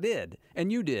up because I did,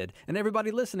 and you did, and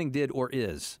everybody listening did or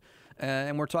is.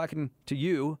 And we're talking to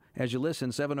you as you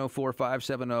listen,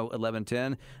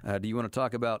 704-570-1110. Do you want to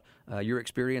talk about your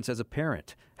experience as a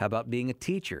parent? How about being a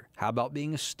teacher? How about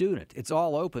being a student? It's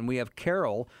all open. We have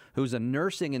Carol, who's a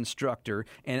nursing instructor.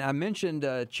 And I mentioned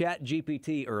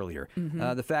ChatGPT earlier.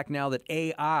 The fact now that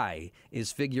AI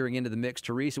is figuring into the mix.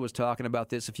 Teresa was talking about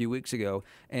this a few weeks ago.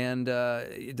 And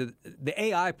the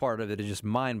AI part of it is just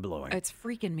mind-blowing. It's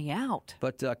freaking me out.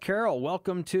 But Carol,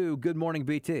 welcome to Good Morning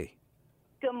BT.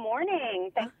 Good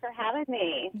morning. Thanks for having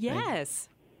me. Yes.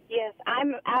 Yes,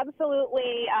 I'm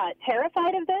absolutely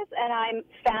terrified of this, and I'm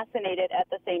fascinated at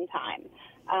the same time.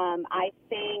 I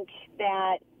think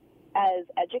that as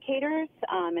educators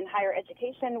in higher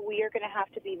education, we are going to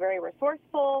have to be very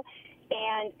resourceful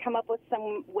and come up with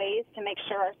some ways to make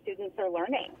sure our students are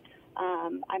learning.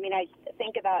 I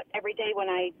think about every day when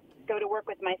I go to work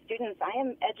with my students, I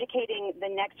am educating the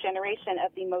next generation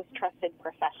of the most trusted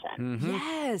profession.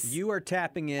 Yes. You are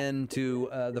tapping into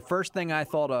the first thing I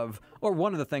thought of, or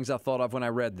one of the things I thought of when I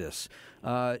read this.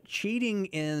 Cheating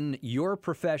in your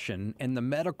profession, in the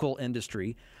medical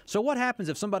industry. So what happens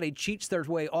if somebody cheats their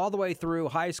way all the way through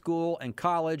high school and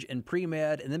college and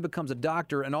pre-med and then becomes a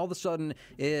doctor, and all of a sudden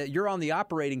you're on the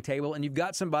operating table and you've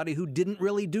got somebody who didn't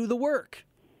really do the work?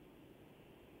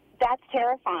 That's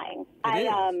terrifying.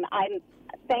 I'm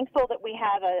thankful that we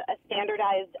have a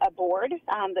standardized board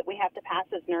that we have to pass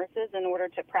as nurses in order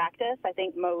to practice. I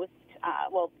think most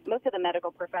of the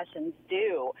medical professions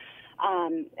do,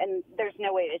 and there's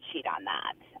no way to cheat on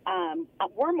that.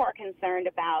 We're more concerned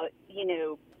about,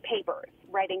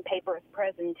 writing papers,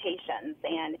 presentations,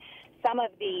 and some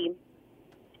of the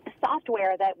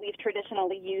software that we've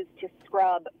traditionally used to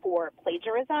scrub for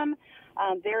plagiarism.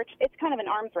 It's kind of an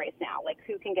arms race now, like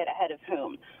who can get ahead of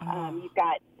whom. You've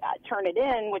got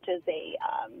Turnitin, which is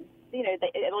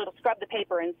it'll scrub the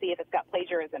paper and see if it's got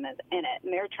plagiarism in it,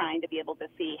 and they're trying to be able to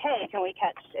see, hey, can we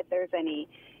catch if there's any,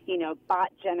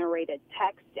 bot-generated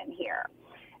text in here?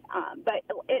 But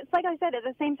it's like I said, at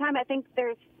the same time, I think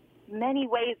there's many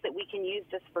ways that we can use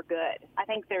this for good. I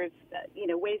think there's,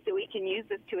 ways that we can use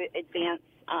this to advance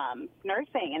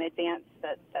nursing and advance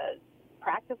the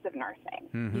practice of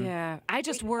nursing. Yeah, I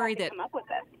just worry that come up with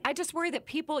this. I just worry that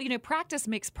people, practice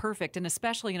makes perfect, and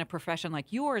especially in a profession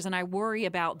like yours. And I worry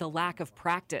about the lack of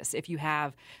practice. If you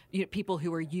have people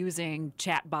who are using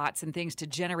chatbots and things to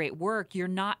generate work, you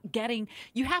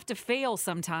have to fail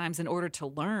sometimes in order to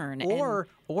learn,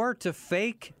 or to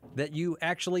fake that you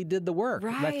actually did the work,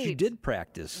 that you did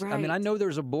practice. Right. I mean, I know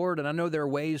there's a board, and I know there are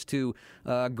ways to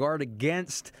guard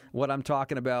against what I'm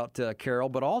talking about, Carol.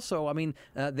 But also, I mean,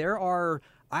 there are.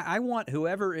 I want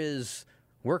whoever is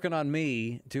working on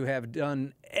me to have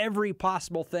done every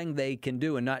possible thing they can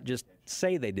do and not just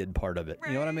say they did part of it.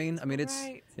 You know what I mean? I mean,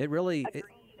 it really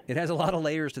it has a lot of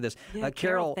layers to this. Yeah,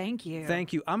 Carol, thank you.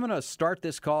 Thank you. I'm going to start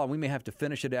this call, and we may have to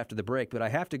finish it after the break, but I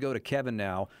have to go to Kevin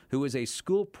now, who is a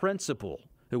school principal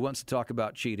who wants to talk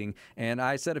about cheating. And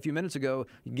I said a few minutes ago,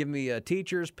 you give me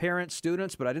teachers, parents,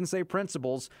 students, but I didn't say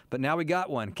principals, but now we got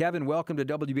one. Kevin, welcome to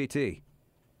WBT.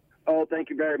 Oh, thank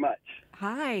you very much.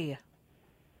 Hi.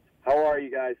 How are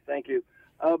you guys? Thank you.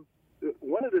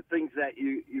 One of the things that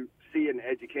you see in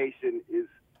education is,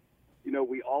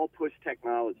 we all push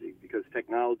technology because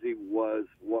technology was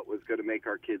what was going to make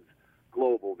our kids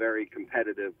global, very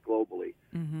competitive globally.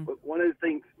 Mm-hmm. But one of the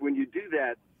things, when you do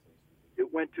that,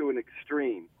 it went to an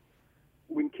extreme.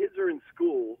 When kids are in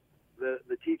school,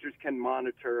 the teachers can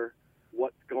monitor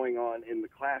what's going on in the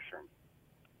classroom.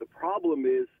 The problem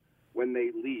is when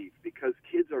they leave, because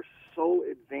kids are so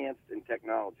advanced in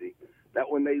technology that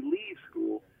when they leave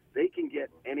school, they can get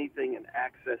anything and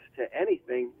access to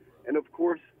anything. And of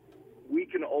course, we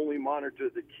can only monitor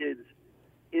the kids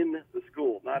in the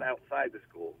school, not outside the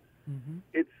school. Mm-hmm.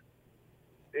 It's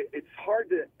hard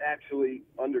to actually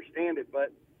understand it,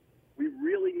 but we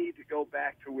really need to go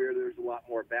back to where there's a lot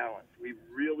more balance. We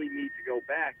really need to go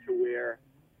back to where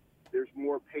there's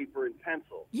more paper and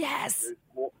pencil. Yes. There's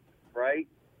more, right?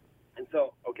 And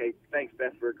so, okay, thanks,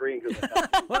 Beth, for agreeing.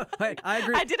 Well, I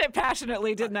agree. I did it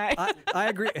passionately, didn't I? I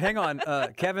agree. Hang on.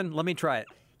 Kevin, let me try it.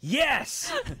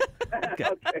 Yes!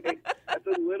 Okay. That's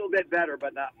a little bit better,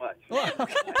 but not much. Well,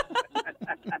 okay.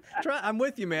 I'm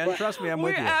with you, man. Trust me, I'm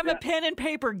with you. I'm a pen and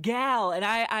paper gal,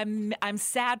 and I'm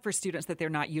sad for students that they're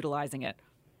not utilizing it.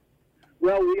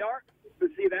 Well, we are.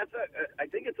 See, I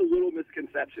think it's a little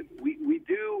misconception. We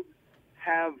do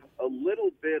have a little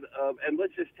bit of, and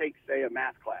let's just take, say, a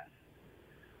math class.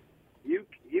 You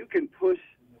can push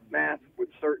math with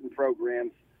certain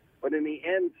programs, but in the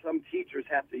end, some teachers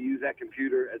have to use that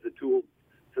computer as a tool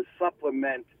to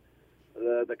supplement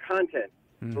the content.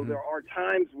 Mm-hmm. So there are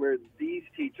times where these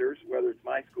teachers, whether it's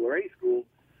my school or a school,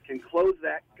 can close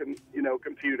that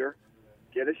computer,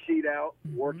 get a sheet out,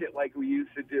 work it like we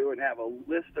used to do, and have a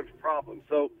list of problems.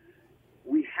 So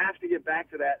we have to get back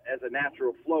to that as a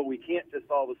natural flow. We can't just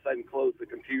all of a sudden close the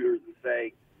computers and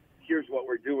say, here's what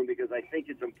we're doing, because I think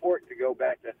it's important to go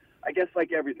back to, I guess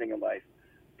like everything in life,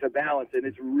 to balance. And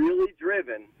it's really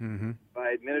driven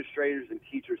by administrators and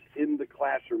teachers in the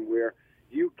classroom where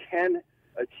you can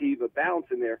achieve a balance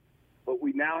in there, but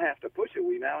we now have to push it.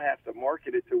 We now have to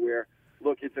market it to where,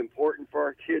 look, it's important for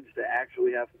our kids to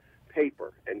actually have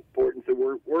paper and important to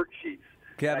worksheets.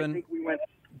 Kevin,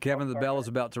 the bell is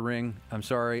about to ring. I'm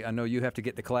sorry. I know you have to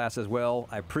get to class as well.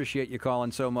 I appreciate you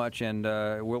calling so much, and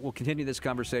we'll continue this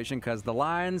conversation because the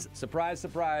lines, surprise,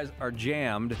 surprise, are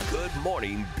jammed. Good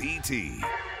morning, BT.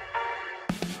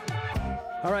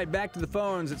 All right, back to the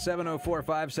phones at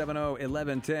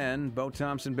 704-570-1110. Bo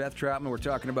Thompson, Beth Troutman. We're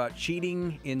talking about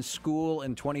cheating in school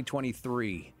in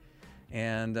 2023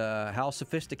 and how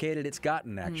sophisticated it's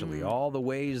gotten, actually. All the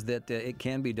ways that it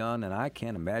can be done, and I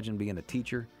can't imagine being a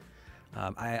teacher.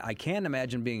 I can't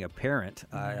imagine being a parent.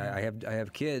 I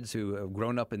have kids who have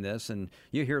grown up in this, and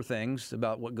you hear things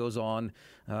about what goes on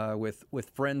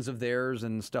with friends of theirs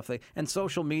and stuff. And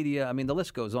social media, I mean, the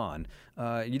list goes on.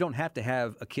 You don't have to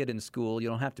have a kid in school. You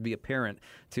don't have to be a parent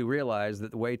to realize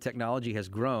that the way technology has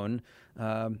grown,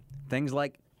 things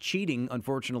like cheating,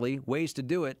 unfortunately, ways to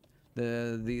do it,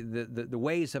 the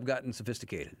ways have gotten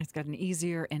sophisticated. It's gotten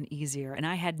easier and easier, and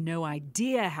I had no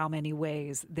idea how many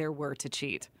ways there were to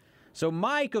cheat. So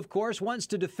Mike, of course, wants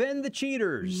to defend the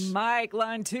cheaters. Mike,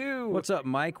 line 2. What's up,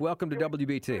 Mike? Welcome to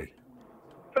WBT.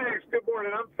 Thanks. Good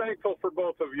morning. I'm thankful for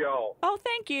both of y'all. Oh,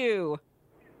 thank you.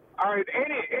 All right.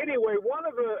 Anyway, one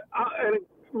of the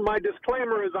my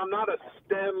disclaimer is I'm not a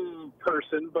STEM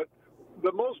person, but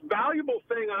the most valuable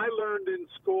thing I learned in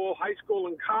school, high school,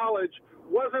 and college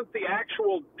wasn't the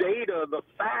actual data, the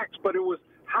facts, but it was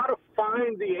how to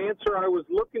find the answer I was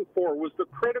looking for, was the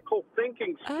critical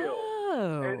thinking skill.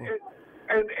 Oh.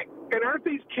 And aren't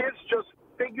these kids just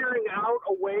figuring out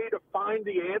a way to find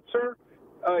the answer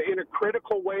in a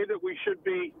critical way that we should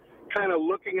be kind of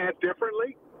looking at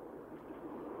differently?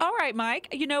 All right, Mike.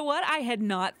 You know what? I had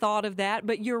not thought of that,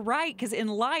 but you're right, because in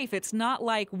life, it's not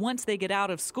like once they get out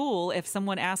of school, if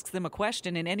someone asks them a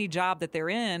question in any job that they're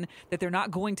in, that they're not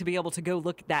going to be able to go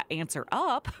look that answer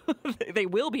up. They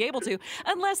will be able to,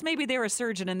 unless maybe they're a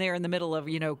surgeon and they're in the middle of,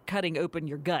 cutting open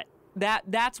your gut.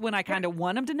 That's when I kind of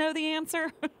want them to know the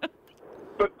answer.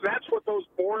 But that's what those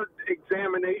board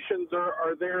examinations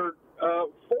are there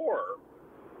for.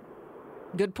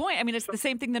 Good point. I mean, it's the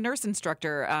same thing the nurse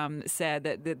instructor said,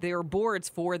 that there are boards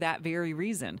for that very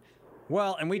reason.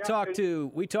 Well, and we talked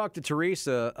to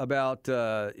Teresa about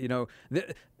there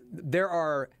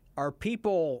are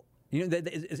people.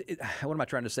 What am I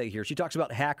trying to say here? She talks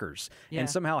about hackers, and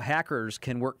somehow hackers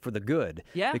can work for the good.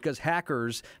 Yeah. Because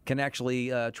hackers can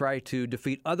actually try to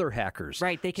defeat other hackers.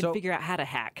 Right. They can figure out how to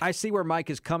hack. I see where Mike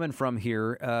is coming from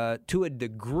here to a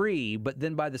degree, but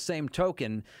then by the same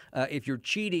token, if you're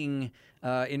cheating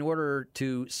in order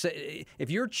to say, if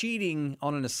you're cheating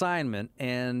on an assignment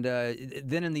and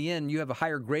then in the end you have a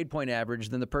higher grade point average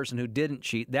than the person who didn't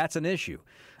cheat, that's an issue.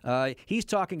 He's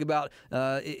talking about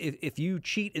if you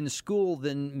cheat in school,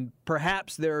 then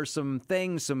perhaps there are some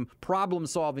things, some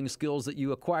problem-solving skills that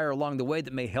you acquire along the way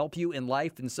that may help you in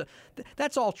life. And so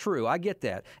that's all true. I get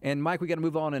that. And, Mike, we got to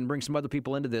move on and bring some other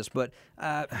people into this. But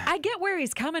I get where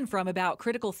he's coming from about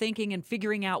critical thinking and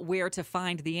figuring out where to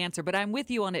find the answer. But I'm with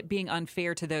you on it being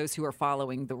unfair to those who are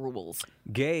following the rules.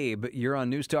 Gabe, you're on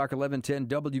News Talk 1110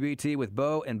 WBT with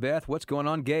Bo and Beth. What's going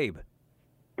on, Gabe?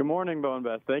 Good morning, Bo and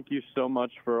Beth. Thank you so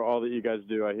much for all that you guys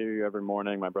do. I hear you every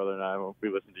morning. My brother and I, we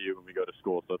listen to you when we go to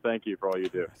school. So thank you for all you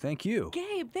do. Thank you.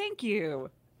 Gabe, thank you.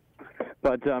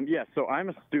 But, so I'm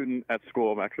a student at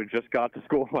school. I actually just got to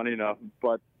school, funny enough.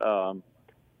 But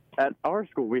at our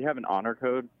school, we have an honor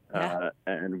code,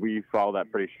 and we follow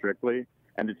that pretty strictly.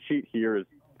 And to cheat here is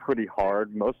pretty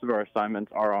hard. Most of our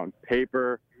assignments are on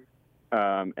paper.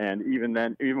 And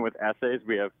even with essays,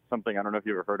 we have something, I don't know if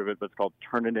you've ever heard of it, but it's called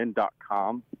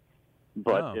turnitin.com.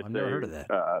 But it's I've never heard of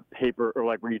that. Paper, or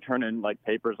like when you turn in like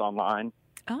papers online,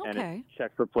 and it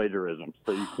checks for plagiarism.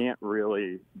 So you can't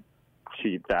really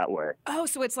cheat that way. Oh,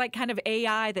 so it's like kind of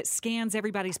AI that scans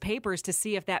everybody's papers to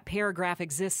see if that paragraph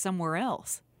exists somewhere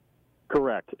else.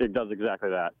 Correct. It does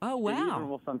exactly that. Oh, wow. It even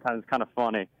will sometimes kind of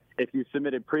funny. If you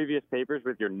submitted previous papers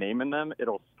with your name in them,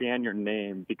 it'll scan your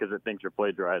name because it thinks you're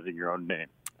plagiarizing your own name.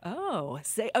 Oh,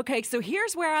 okay. So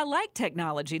here's where I like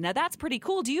technology. Now, that's pretty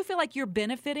cool. Do you feel like you're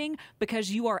benefiting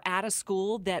because you are at a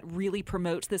school that really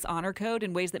promotes this honor code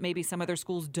in ways that maybe some other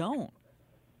schools don't?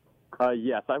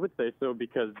 Yes, I would say so,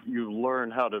 because you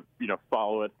learn how to,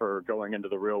 follow it for going into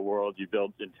the real world. You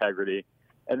build integrity,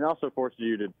 and it also forces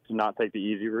you to not take the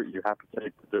easy route. You have to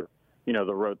take the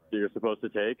road that you're supposed to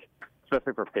take,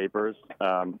 especially for papers.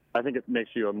 I think it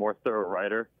makes you a more thorough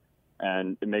writer,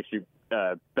 and it makes you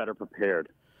better prepared.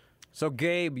 So,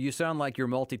 Gabe, you sound like you're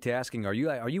multitasking. Are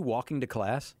you walking to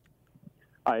class?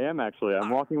 I am, actually. I'm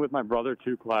walking with my brother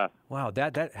to class. Wow,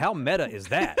 that how meta is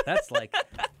that? That's like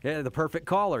the perfect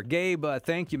caller. Gabe,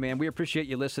 thank you, man. We appreciate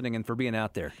you listening and for being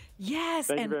out there. Yes.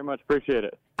 Thank you very much. Appreciate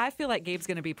it. I feel like Gabe's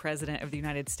going to be president of the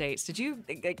United States. Did you?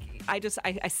 I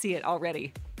see it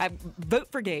already. I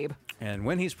vote for Gabe. And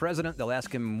when he's president, they'll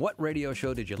ask him, what radio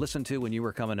show did you listen to when you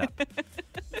were coming up?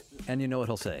 And you know what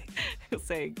he'll say. He'll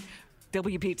say,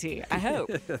 WPT, I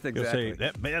hope. Exactly. He'll say,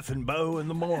 that Beth and Bo in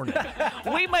the morning.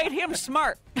 We made him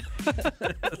smart.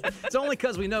 It's only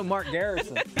because we know Mark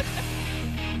Garrison.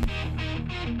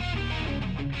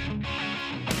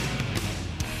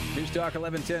 News Talk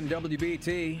 1110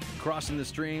 WBT, crossing the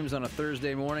streams on a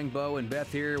Thursday morning. Bo and Beth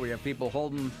here. We have people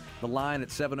holding the line at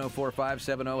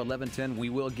 704-570-1110. We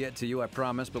will get to you, I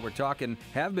promise. But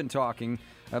have been talking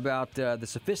about the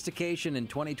sophistication in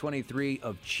 2023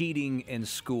 of cheating in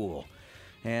school.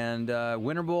 And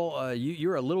Winterbull,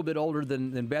 you're a little bit older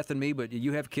than Beth and me, but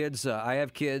you have kids. I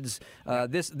have kids.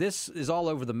 This is all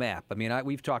over the map. I mean,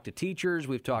 we've talked to teachers.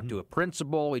 We've talked to a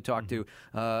principal. We talked to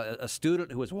a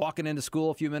student who was walking into school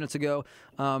a few minutes ago.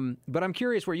 But I'm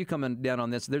curious where you come down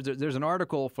on this. There's an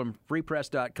article from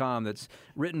freepress.com that's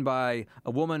written by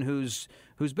a woman who's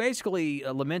basically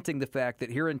lamenting the fact that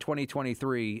here in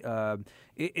 2023,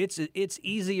 it's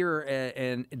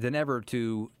easier than ever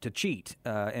to cheat,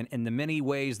 and in the many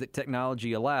ways that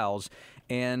technology allows.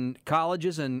 And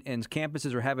colleges and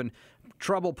campuses are having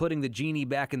trouble putting the genie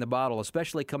back in the bottle,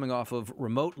 especially coming off of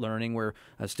remote learning, where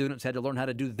students had to learn how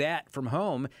to do that from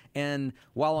home. And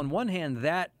while on one hand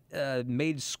that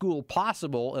made school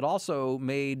possible, it also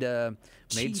made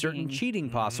certain cheating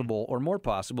possible or more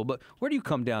possible. But where do you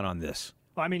come down on this?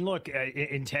 I mean, look,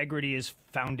 integrity is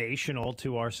foundational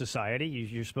to our society.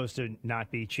 You're supposed to not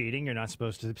be cheating. You're not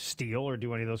supposed to steal or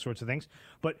do any of those sorts of things.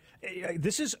 But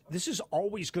this is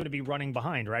always going to be running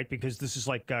behind, right? Because this is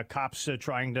like cops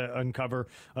trying to uncover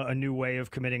a new way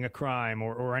of committing a crime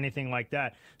or anything like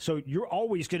that. So you're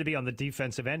always going to be on the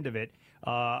defensive end of it.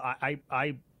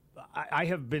 I I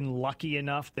have been lucky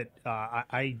enough that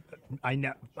I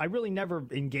really never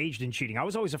engaged in cheating. I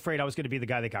was always afraid I was going to be the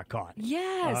guy that got caught.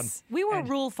 Yes, we were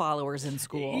rule followers in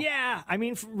school. Yeah, I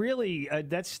mean, really,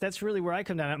 that's really where I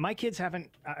come down. My kids haven't,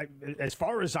 as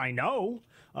far as I know,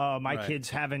 my kids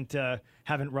haven't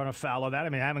run afoul of that. I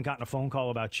mean, I haven't gotten a phone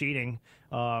call about cheating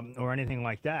or anything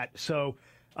like that. So,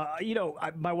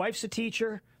 my wife's a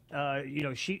teacher.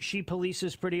 She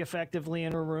polices pretty effectively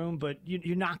in her room, but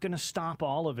you're not going to stop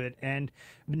all of it. And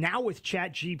now with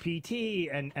ChatGPT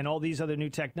and all these other new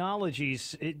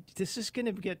technologies, this is going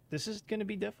to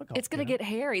be difficult. It's going to get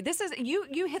hairy. This is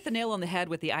you hit the nail on the head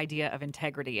with the idea of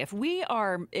integrity. If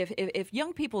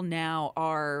young people now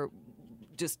are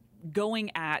just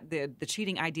going at the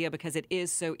cheating idea because it is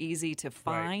so easy to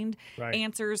find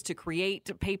answers, to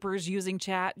create papers using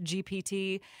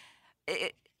ChatGPT.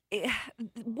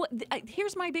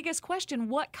 Here's my biggest question.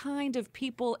 What kind of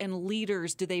people and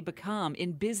leaders do they become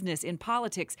in business, in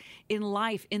politics, in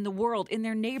life, in the world, in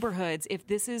their neighborhoods if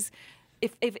this is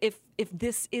if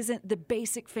this isn't the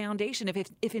basic foundation,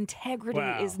 if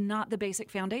integrity is not the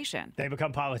basic foundation? They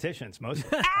become politicians. Most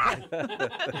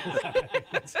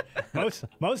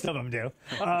most of them do.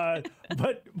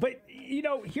 But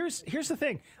here's the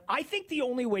thing. I think the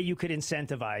only way you could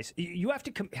incentivize, you have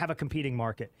to have a competing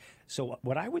market. So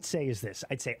what I would say is this.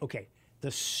 I'd say, okay,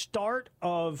 the start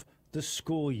of the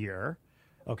school year,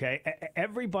 okay,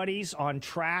 everybody's on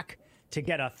track to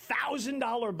get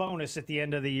 $1,000 bonus at the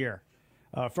end of the year.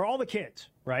 For all the kids,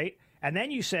 right? And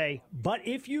then you say, but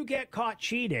if you get caught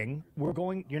cheating,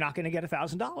 you're not going to get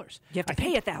 $1,000. You have to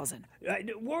pay $1,000.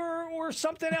 Or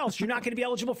something else. You're not going to be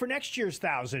eligible for next year's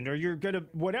 $1,000, or you're going to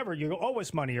you owe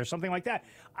us money or something like that.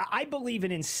 I believe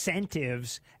in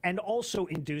incentives and also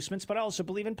inducements, but I also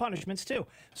believe in punishments too.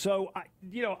 So,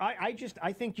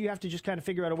 I think you have to just kind of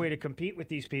figure out a way to compete with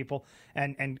these people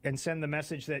and send the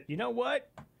message that, you know what?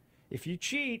 If you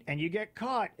cheat and you get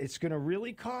caught, it's going to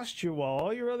really cost you while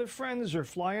all your other friends are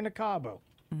flying to Cabo.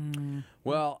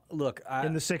 Well, look.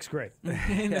 In the 6th grade.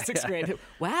 In the 6th grade.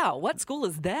 Wow, what school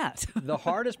is that? The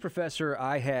hardest professor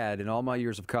I had in all my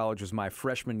years of college was my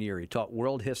freshman year. He taught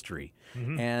world history.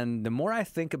 Mm-hmm. And the more I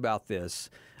think about this,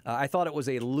 I thought it was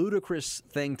a ludicrous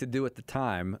thing to do at the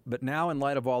time, but now in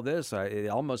light of all this, it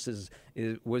almost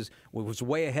was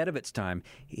way ahead of its time.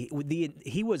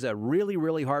 He was a really,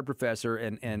 really hard professor,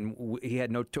 and he had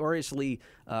notoriously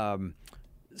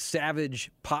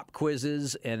savage pop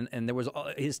quizzes, and there was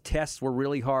his tests were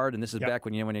really hard. And this is back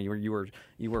when when you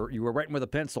were writing with a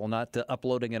pencil, not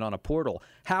uploading it on a portal.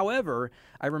 However,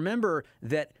 I remember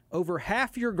that over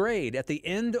half your grade at the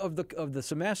end of the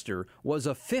semester was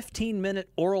a 15-minute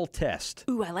oral test.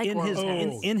 Ooh, I like in his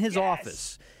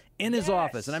office. In his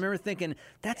office. And I remember thinking,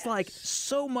 that's like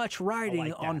so much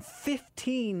writing on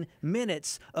 15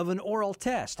 minutes of an oral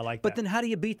test. I like but then how do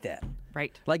you beat that?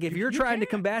 Right. Like if you're trying to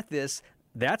combat this,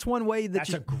 that's one way that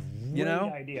that's a great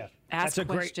idea. Ask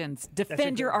questions.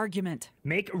 Defend your argument.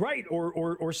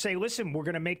 Or say, listen, we're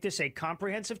going to make this a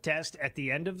comprehensive test at the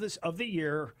end of the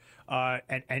year,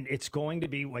 and it's going to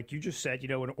be like you just said,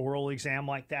 an oral exam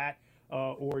like that,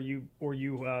 or you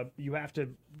have to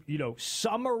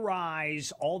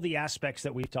summarize all the aspects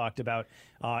that we've talked about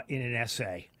in an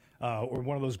essay. Or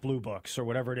one of those blue books or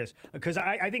whatever it is. Because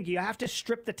I think you have to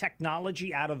strip the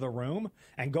technology out of the room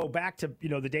and go back to,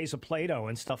 the days of Plato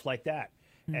and stuff like that.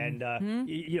 And,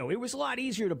 it was a lot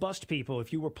easier to bust people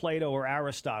if you were Plato or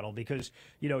Aristotle because,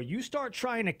 you start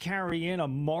trying to carry in a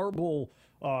marble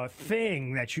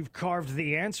thing that you've carved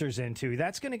the answers into,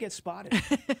 that's going to get spotted.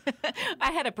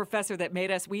 I had a professor that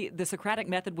made us, the Socratic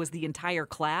method was the entire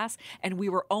class, and we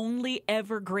were only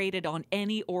ever graded on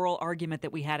any oral argument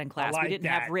that we had in class. We didn't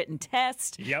have written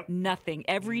tests, nothing.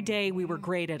 Every day we were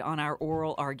graded on our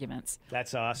oral arguments.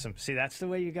 That's awesome. See, that's the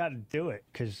way you got to do it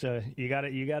because you got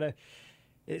to.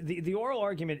 The oral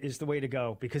argument is the way to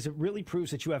go because it really proves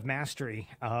that you have mastery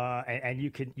and you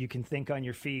can think on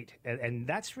your feet, and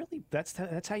that's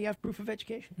how you have proof of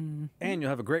education. Mm-hmm. And you'll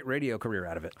have a great radio career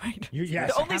out of it. Right.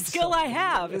 The only skill I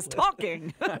have is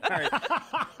talking. All right.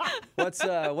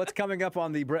 What's coming up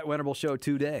on the Brett Wennerable Show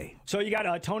today? So you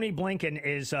got Tony Blinken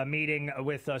is meeting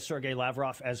with Sergei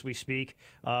Lavrov as we speak.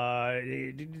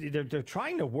 They're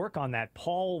trying to work on that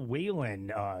Paul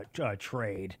Whelan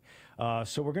trade.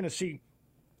 So we're going to see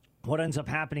what ends up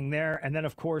happening there. And then,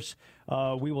 of course,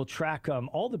 we will track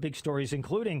all the big stories,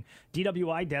 including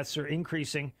DWI deaths are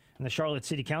increasing, and the Charlotte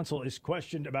City Council is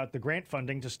questioned about the grant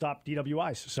funding to stop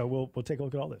DWIs. So we'll take a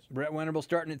look at all this. Brett Wennerable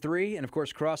starting at 3, and, of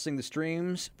course, Crossing the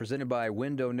Streams, presented by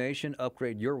Window Nation.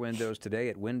 Upgrade your windows today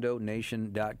at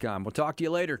windownation.com. We'll talk to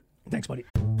you later. Thanks, buddy.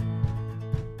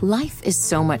 Life is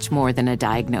so much more than a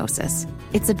diagnosis.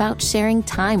 It's about sharing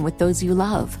time with those you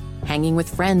love, hanging with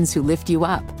friends who lift you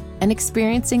up, and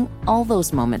experiencing all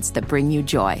those moments that bring you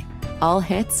joy. All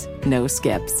hits, no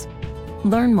skips.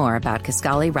 Learn more about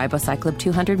Kisqali Ribociclib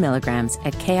 200 milligrams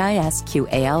at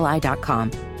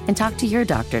KISQALI.com and talk to your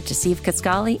doctor to see if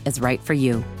Kisqali is right for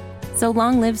you. So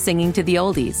long live singing to the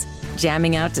oldies,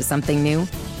 jamming out to something new,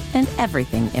 and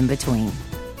everything in between.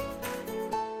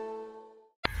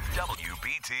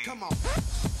 WBT. Come on.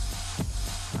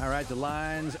 All right, the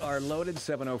lines are loaded,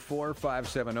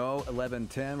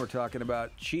 704-570-1110. We're talking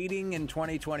about cheating in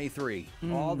 2023.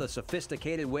 All the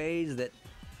sophisticated ways that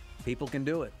people can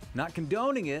do it. Not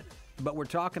condoning it, but we're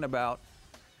talking about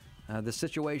the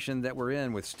situation that we're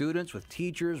in with students, with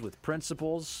teachers, with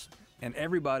principals, and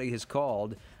everybody has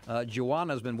called.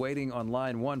 Joanna's been waiting on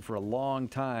line one for a long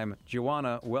time.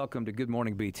 Joanna, welcome to Good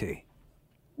Morning BT.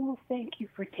 Well, thank you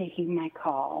for taking my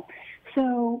call.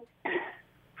 So,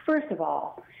 first of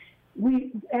all,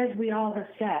 as we all have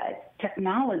said,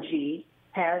 technology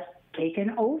has taken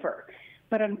over.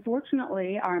 But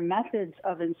unfortunately, our methods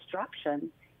of instruction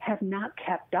have not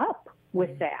kept up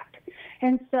with that.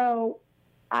 And so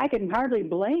I can hardly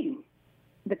blame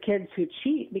the kids who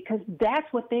cheat because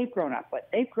that's what they've grown up with.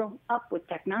 They've grown up with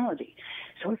technology.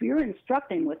 So if you're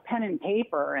instructing with pen and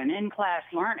paper and in-class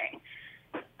learning,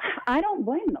 I don't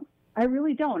blame them. I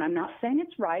really don't. I'm not saying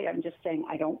it's right. I'm just saying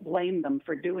I don't blame them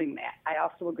for doing that. I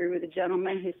also agree with the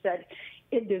gentleman who said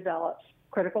it develops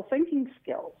critical thinking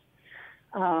skills.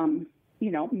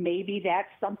 Maybe that's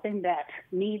something that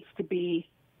needs to be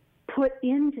put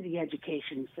into the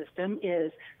education system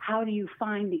is how do you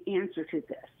find the answer to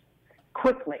this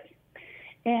quickly?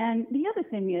 And the other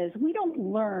thing is we don't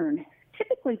learn.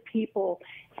 Typically people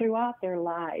throughout their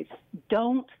lives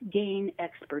don't gain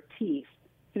expertise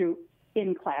through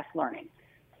in-class learning.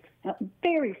 A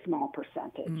very small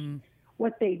percentage.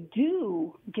 What they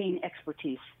do gain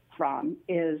expertise from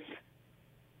is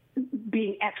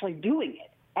actually doing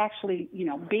it,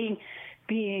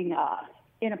 being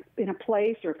in a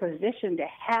place or position to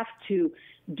have to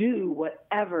do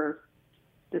whatever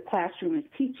the classroom is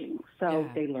teaching. So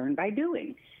they learn by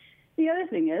doing. The other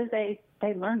thing is they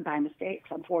learn by mistakes,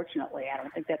 unfortunately. I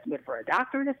don't think that's good for a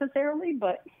doctor necessarily,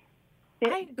 but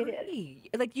I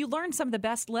agree. Like you learn some of the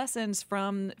best lessons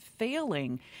from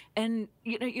failing, and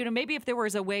maybe if there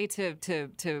was a way to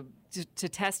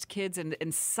test kids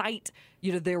and cite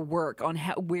their work on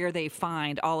where they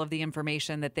find all of the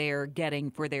information that they are getting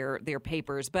for their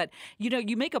papers. But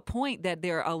you make a point that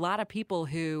there are a lot of people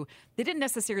who they didn't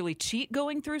necessarily cheat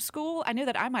going through school. I know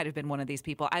that I might have been one of these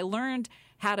people. I learned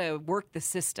how to work the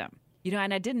system.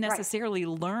 And I didn't necessarily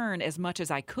learn as much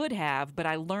as I could have, but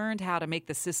I learned how to make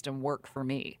the system work for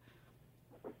me.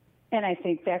 And I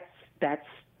think that's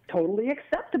totally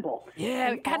acceptable.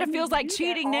 Yeah, it kind of feels like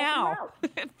cheating now.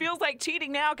 It feels like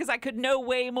cheating now because I could know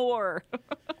way more.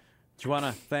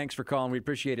 Joanna, thanks for calling. We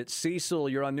appreciate it. Cecil,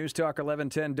 you're on News Talk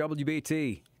 1110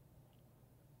 WBT.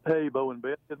 Hey, Bo and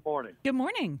Beth. Good morning. Good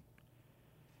morning.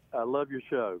 I love your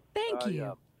show. Thank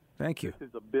you. Thank you. This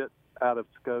is a bit out of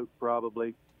scope,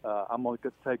 probably. I'm going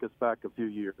to take us back a few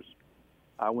years.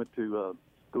 I went to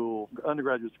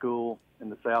undergraduate school in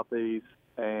the Southeast,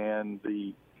 and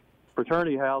the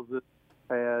fraternity houses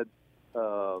had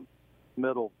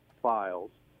middle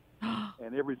files.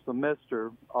 And every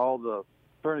semester, all the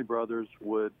fraternity brothers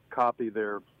would copy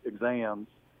their exams,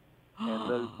 and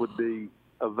those would be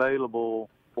available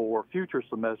for future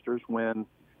semesters when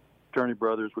fraternity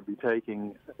brothers would be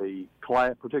taking a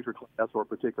particular class or a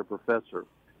particular professor.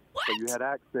 What? So you had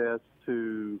access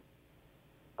to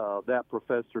that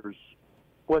professor's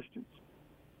questions.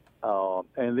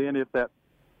 And then if that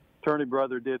fraternity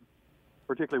brother did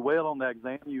particularly well on that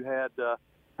exam, you had the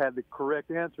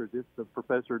correct answers if the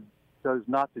professor chose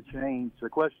not to change the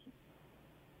question.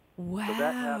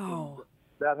 Wow. So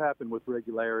that happened with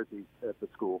regularity at the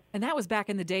school. And that was back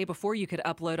in the day before you could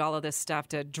upload all of this stuff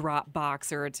to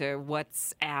Dropbox or to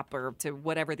WhatsApp or to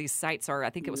whatever these sites are. I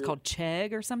think it was called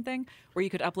Chegg or something, where you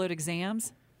could upload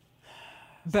exams.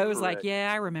 Bo's like,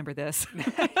 yeah, I remember this.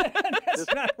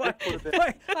 That's not what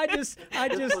I just.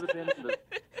 This would have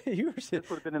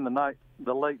been in the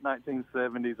late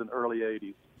 1970s and early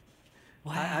 80s.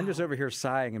 Wow. I'm just over here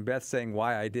sighing, and Beth saying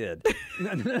why I did.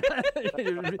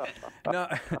 No,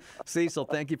 Cecil,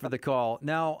 thank you for the call.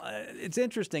 Now, it's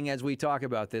interesting as we talk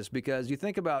about this because you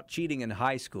think about cheating in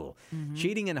high school. Mm-hmm.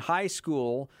 Cheating in high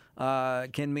school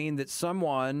can mean that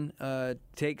someone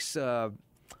takes a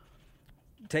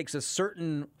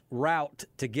certain route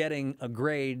to getting a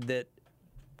grade that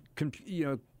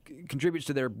contributes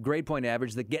to their grade point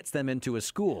average that gets them into a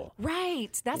school.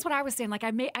 Right. That's what I was saying. Like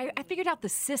I figured out the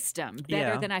system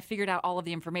better than I figured out all of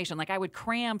the information. Like I would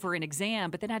cram for an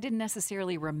exam, but then I didn't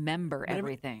necessarily remember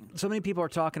everything. So many people are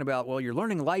talking about, well, you're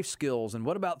learning life skills, and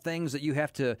what about things that you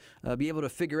have to be able to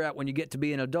figure out when you get to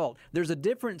be an adult? There's a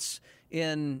difference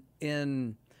in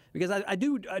because I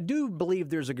do believe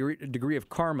there's a degree of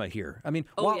karma here. I mean,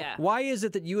 why is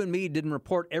it that you and me didn't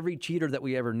report every cheater that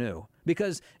we ever knew?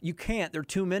 Because you can't. There are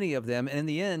too many of them, and in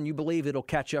the end, you believe it'll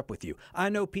catch up with you. I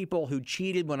know people who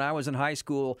cheated when I was in high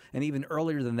school and even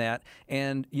earlier than that,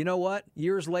 and you know what?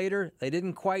 Years later, they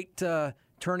didn't quite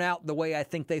turn out the way I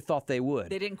think they thought they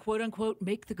would. They didn't, quote unquote,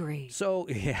 make the grade. So,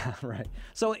 yeah, right.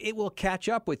 So it will catch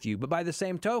up with you. But by the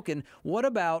same token, what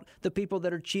about the people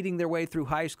that are cheating their way through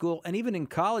high school and even in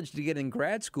college to get in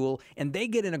grad school, and they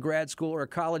get in a grad school or a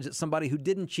college that somebody who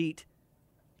didn't cheat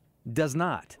does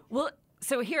not? Well,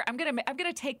 so here, I'm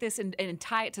gonna take this and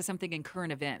tie it to something in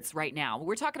current events right now.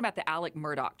 We're talking about the Alec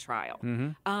Murdaugh trial.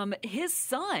 His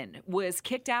son was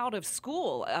kicked out of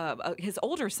school. His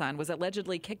older son was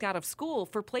allegedly kicked out of school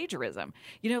for plagiarism.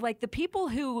 You know, like the people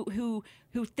who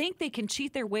think they can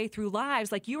cheat their way through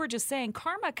lives, like you were just saying,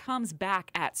 karma comes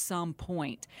back at some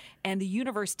point, and the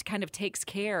universe kind of takes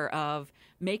care of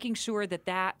making sure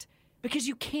that. Because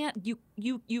you can't, you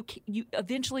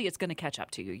eventually it's going to catch up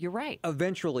to you. You're right.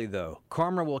 Eventually, though,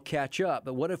 karma will catch up.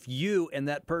 But what if you and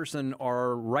that person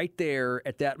are right there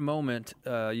at that moment?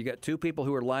 You got two people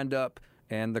who are lined up,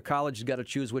 and the college has got to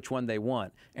choose which one they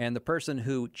want. And the person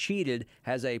who cheated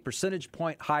has a percentage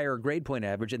point higher grade point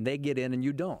average, and they get in and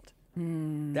you don't.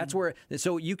 That's where,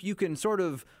 so you can sort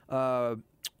of...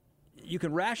 you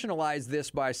can rationalize this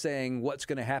by saying what's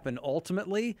going to happen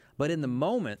ultimately, but in the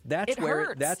moment, that's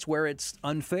where it's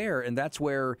unfair, and that's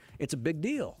where it's a big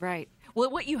deal. Right. Well,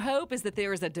 what you hope is that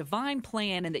there is a divine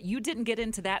plan and that you didn't get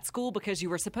into that school because you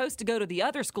were supposed to go to the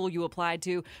other school you applied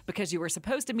to because you were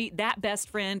supposed to meet that best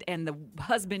friend and the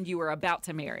husband you were about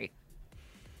to marry.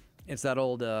 It's that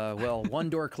old,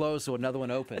 one door closed, so another one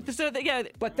opened. So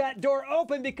but that door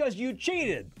opened because you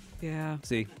cheated. Yeah.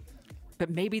 See? But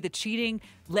maybe the cheating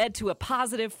led to a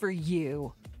positive for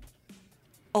you.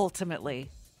 Ultimately.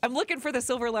 I'm looking for the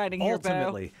silver lining here, Bo.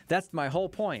 Ultimately. That's my whole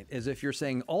point, is if you're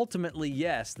saying ultimately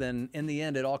yes, then in the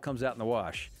end it all comes out in the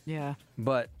wash. Yeah.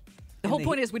 But the whole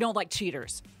point is we don't like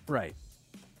cheaters. Right.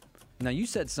 Now, you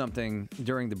said something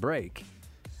during the break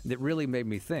that really made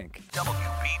me think.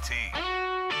 WBT.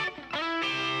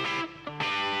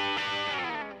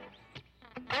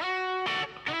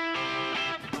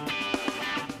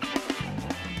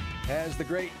 As the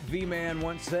great V-Man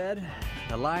once said,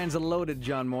 the lines are loaded,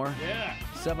 John Moore. Yeah.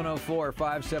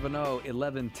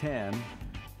 704-570-1110.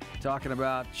 Talking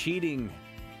about cheating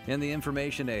in the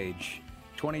information age,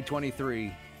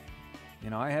 2023. You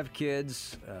know, I have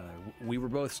kids. We were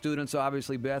both students,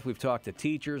 obviously, Beth. We've talked to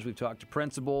teachers. We've talked to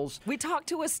principals. We talked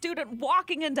to a student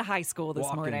walking into high school this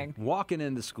morning. Walking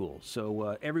into school.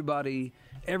 So everybody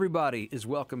is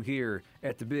welcome here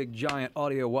at the big, giant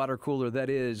audio water cooler that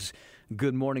is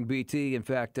Good Morning BT. In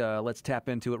fact, let's tap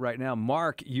into it right now.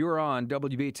 Mark, you're on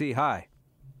WBT. Hi.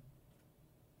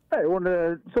 Hey, I wanted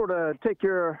to sort of take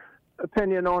your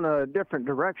opinion on a different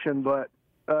direction, but,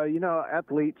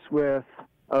 athletes with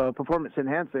performance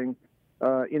enhancing,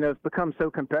 it's become so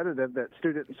competitive that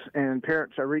students and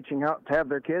parents are reaching out to have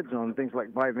their kids on things like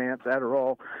Vyvanse,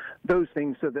 Adderall, those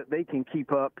things so that they can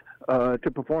keep up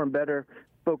to perform better,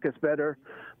 focus better.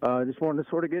 Just wanted to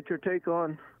sort of get your take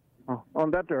on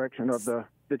that direction of the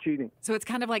cheating. So it's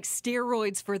kind of like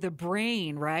steroids for the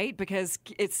brain, right? Because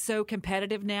it's so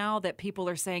competitive now that people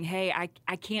are saying, hey,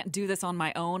 I can't do this on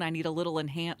my own. I need a little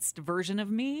enhanced version of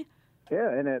me. Yeah,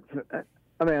 and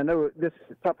I know this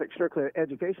topic's strictly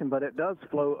education, but it does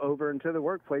flow over into the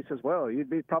workplace as well.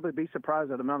 You'd probably be surprised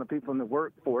at the amount of people in the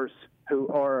workforce who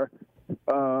are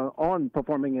on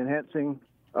performing enhancing,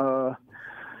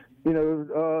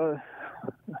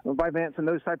 Vyvanse and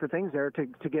those type of things there to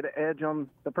get an edge on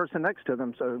the person next to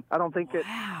them. So I don't think it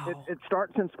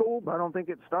starts in school, but I don't think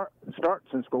it starts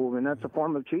in school, and that's a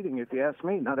form of cheating, if you ask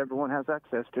me. Not everyone has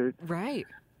access to. Right.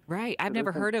 I've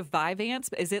never heard of Vyvanse.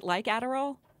 Is it like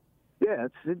Adderall? Yeah,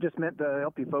 it just meant to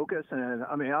help you focus, and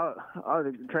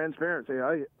transparency.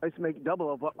 I used to make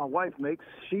double of what my wife makes.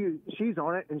 She's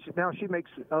on it, and now she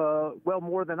makes well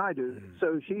more than I do.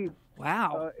 So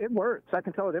wow, it works. I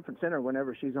can tell a difference in her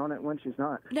whenever she's on it and when she's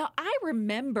not. Now I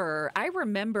remember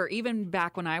even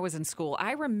back when I was in school,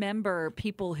 I remember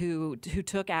people who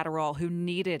took Adderall who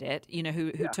needed it,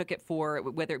 who took it for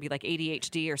whether it be like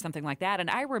ADHD or something like that, and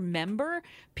I remember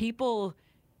people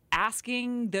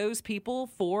asking those people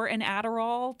for an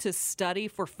Adderall to study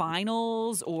for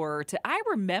finals or to. I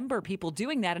remember people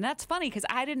doing that, and that's funny because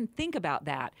I didn't think about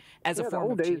that as a form the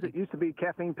old of days, cheating. it used to be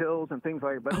caffeine pills and things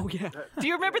like that. Oh, yeah. Do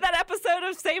you remember that episode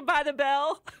of Saved by the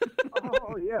Bell?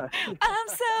 Oh, yeah. I'm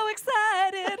so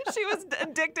excited. She was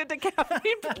addicted to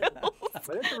caffeine pills.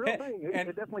 But it's a real thing.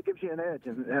 It definitely gives you an edge.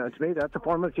 And to me, that's a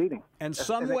form of cheating. And That's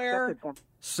an accepted form.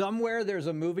 somewhere there's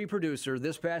a movie producer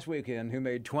this past weekend who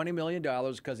made $20 million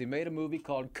because he made a movie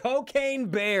called Cocaine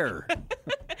Bear.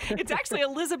 It's actually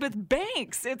Elizabeth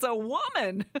Banks. It's a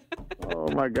woman. Oh,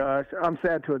 my gosh. I'm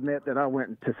sad to admit that I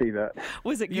went to see that.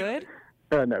 Was it good?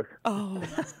 No. Oh.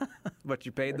 But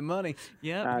you paid the money.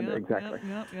 Yep. Exactly.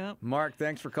 Yep. Mark,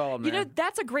 thanks for calling, man. You know,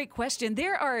 that's a great question.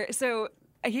 Here's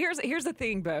the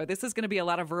thing, Bo. This is going to be a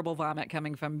lot of verbal vomit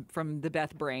coming from the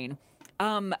Beth brain.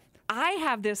 I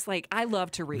have this, I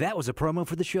love to read. That was a promo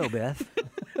for the show, Beth.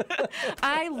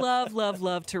 I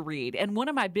love to read. And one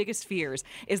of my biggest fears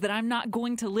is that I'm not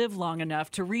going to live long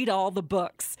enough to read all the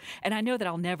books. And I know that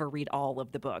I'll never read all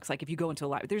of the books. Like if you go into a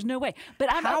library, there's no way. But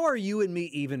How are you and me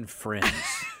even friends?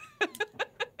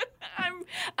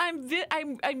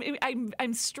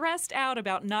 I'm stressed out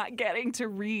about not getting to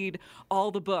read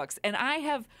all the books, and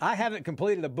I haven't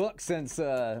completed a book since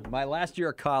my last year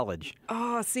of college.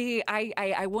 Oh, see,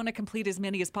 I want to complete as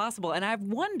many as possible, and I've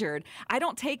wondered. I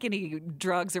don't take any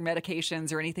drugs or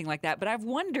medications or anything like that, but I've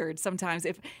wondered sometimes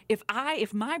if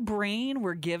my brain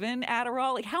were given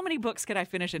Adderall, how many books could I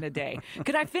finish in a day?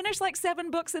 Could I finish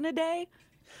 7 books in a day?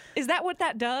 Is that what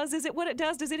that does? Is it what it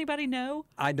does? Does anybody know?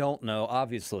 I don't know,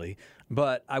 obviously,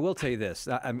 but I will tell you this.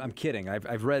 I'm kidding.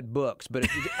 I've read books, but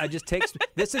I just takes.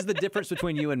 This is the difference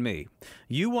between you and me.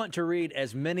 You want to read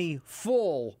as many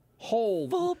full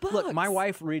books. Look, my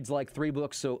wife reads 3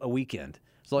 books a weekend.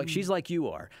 So she's like you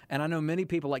are. And I know many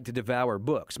people like to devour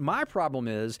books. My problem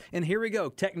is, and here we go,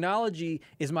 technology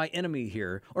is my enemy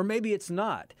here, or maybe it's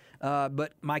not.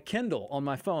 But my Kindle on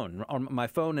my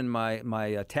phone and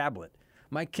my tablet.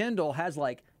 My Kindle has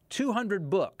 200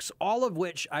 books, all of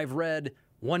which I've read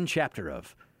one chapter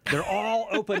of. They're all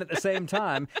open at the same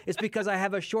time. It's because I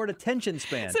have a short attention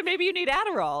span. So maybe you need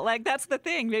Adderall. That's the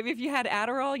thing. Maybe if you had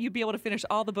Adderall, you'd be able to finish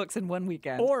all the books in one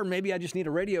weekend. Or maybe I just need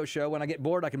a radio show. When I get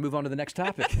bored, I can move on to the next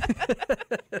topic.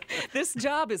 This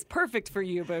job is perfect for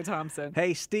you, Bo Thompson.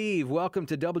 Hey, Steve, welcome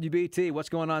to WBT. What's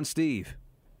going on, Steve?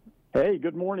 Hey,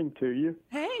 good morning to you.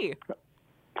 Hey.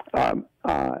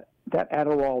 That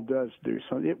Adderall does do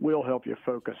something. It will help you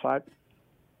focus.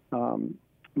 One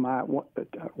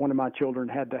of my children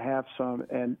had to have some,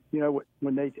 and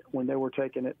when they were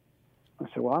taking it, I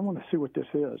said, "Well, I want to see what this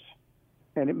is,"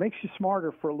 and it makes you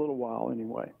smarter for a little while,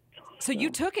 anyway. So you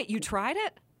took it? You tried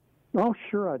it? Oh,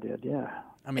 sure, I did. Yeah.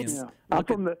 I mean, I'm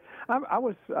from I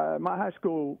was my high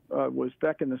school was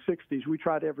back in the '60s. We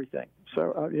tried everything.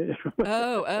 So.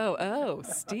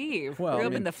 Steve. Well, grew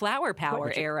up in the flower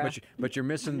power era. But you're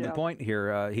missing the point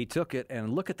here. He took it,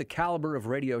 and look at the caliber of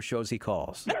radio shows he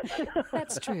calls.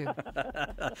 That's true.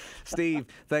 Steve,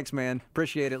 thanks, man.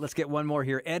 Appreciate it. Let's get one more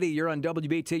here. Eddie, you're on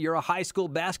WBT. You're a high school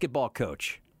basketball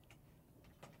coach.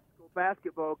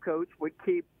 Basketball coach would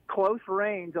keep close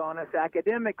reins on us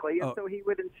academically, and so he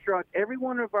would instruct every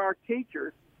one of our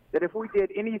teachers that if we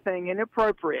did anything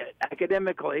inappropriate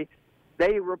academically,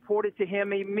 they reported to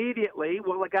him immediately.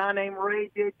 Well, a guy named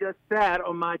Ray did just that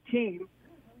on my team,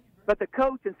 but the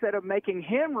coach, instead of making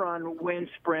him run wind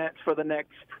sprints for the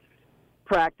next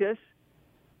practice,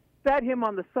 sat him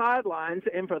on the sidelines,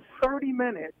 and for 30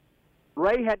 minutes,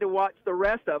 Ray had to watch the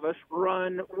rest of us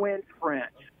run wind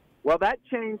sprints. Well, that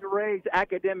changed Ray's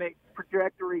academic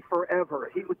trajectory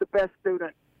forever. He was the best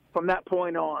student from that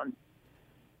point on.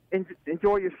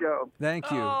 Enjoy your show. Thank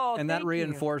you. Oh, and that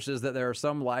reinforces that there are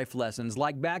some life lessons,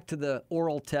 like back to the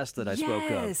oral test that I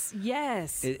spoke of.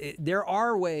 Yes. There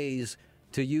are ways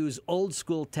to use old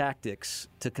school tactics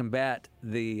to combat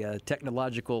the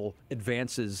technological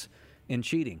advances in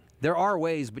cheating. There are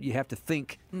ways, but you have to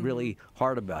think really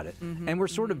hard about it. And we're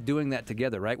sort of doing that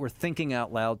together, right? We're thinking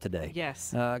out loud today.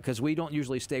 Yes. Because we don't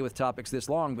usually stay with topics this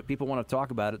long, but people want to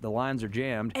talk about it. The lines are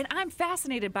jammed. And I'm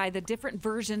fascinated by the different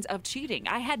versions of cheating.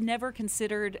 I had never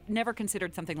considered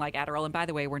something like Adderall. And by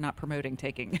the way, we're not promoting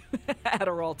taking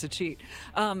Adderall to cheat.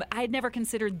 I had never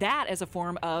considered that as a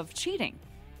form of cheating.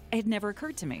 It had never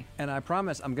occurred to me. And I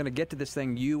promise I'm going to get to this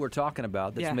thing you were talking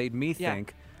about that's made me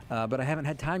think. But I haven't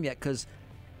had time yet because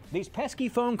these pesky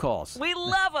phone calls. We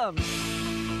love them.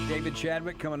 David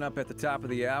Chadwick coming up at the top of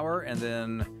the hour, and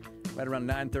then right around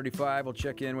 9:35, we'll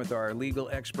check in with our legal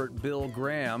expert, Bill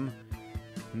Graham.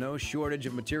 No shortage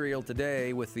of material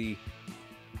today with the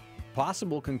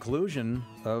possible conclusion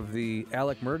of the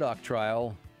Alec Murdaugh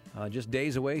trial just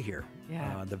days away here.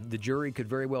 Yeah. The jury could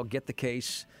very well get the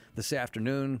case this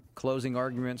afternoon. Closing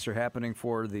arguments are happening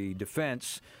for the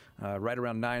defense right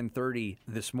around 9:30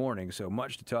 this morning. So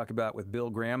much to talk about with Bill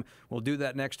Graham. We'll do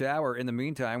that next hour. In the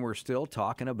meantime, we're still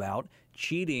talking about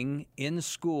cheating in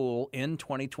school in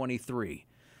 2023.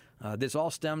 This all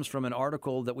stems from an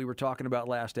article that we were talking about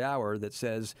last hour that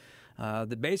says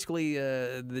that basically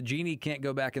the genie can't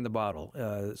go back in the bottle.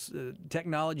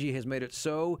 Technology has made it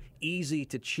so easy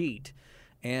to cheat.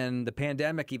 And the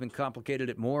pandemic even complicated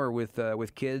it more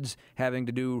with kids having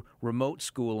to do remote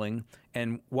schooling.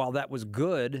 And while that was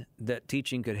good that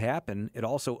teaching could happen, it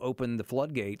also opened the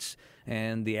floodgates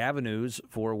and the avenues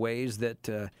for ways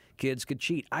that kids could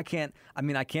cheat. I can't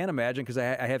imagine, because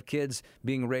I have kids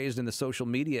being raised in the social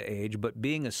media age, but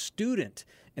being a student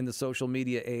in the social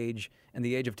media age and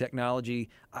the age of technology,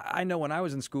 I know when I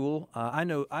was in school, I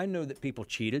know that people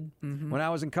cheated. Mm-hmm. When I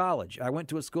was in college, I went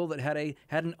to a school that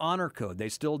had an honor code. They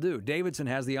still do. Davidson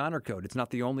has the honor code. It's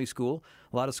not the only school.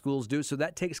 A lot of schools do, so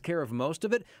that takes care of most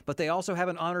of it. But they also have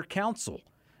an honor council,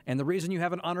 and the reason you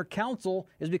have an honor council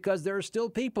is because there are still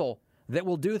people that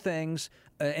will do things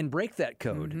and break that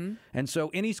code. Mm-hmm. And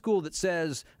so any school that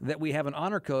says that we have an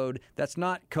honor code, that's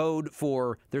not code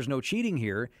for there's no cheating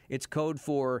here. It's code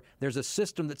for there's a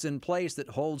system that's in place that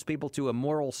holds people to a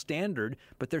moral standard,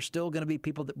 but there's still going to be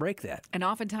people that break that. And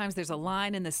oftentimes there's a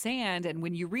line in the sand, and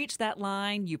when you reach that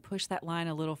line, you push that line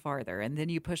a little farther, and then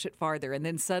you push it farther, and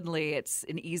then suddenly it's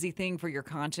an easy thing for your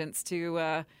conscience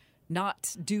to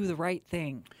not do the right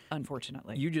thing,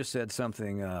 unfortunately. You just said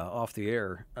something off the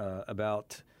air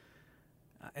about,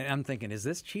 and I'm thinking, is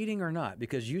this cheating or not?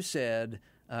 Because you said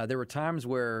there were times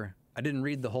where I didn't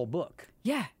read the whole book.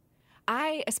 Yeah.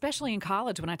 Especially in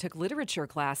college when I took literature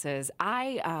classes,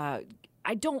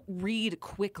 I don't read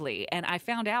quickly. And I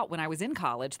found out when I was in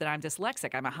college that I'm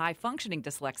dyslexic. I'm a high-functioning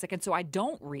dyslexic, and so I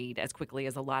don't read as quickly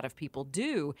as a lot of people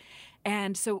do.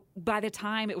 And so by the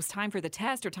time it was time for the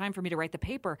test or time for me to write the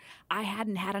paper, I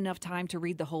hadn't had enough time to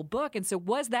read the whole book. And so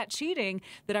was that cheating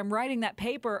that I'm writing that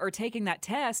paper or taking that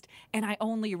test and I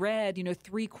only read,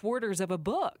 3/4 of a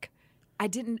book?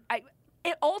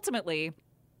 Ultimately,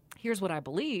 here's what I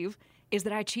believe, is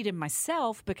that I cheated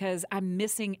myself because I'm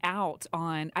missing out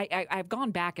on, I've gone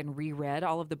back and reread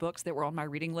all of the books that were on my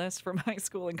reading list from high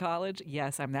school and college.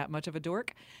 Yes, I'm that much of a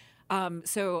dork.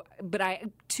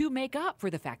 To make up for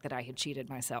the fact that I had cheated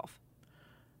myself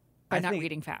by not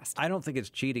reading fast. I don't think it's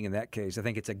cheating in that case. I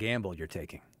think it's a gamble you're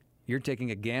taking. You're taking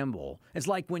a gamble. It's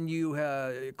like when you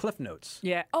Cliff Notes.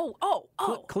 Yeah.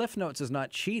 Cliff Notes is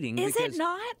not cheating. Is because, it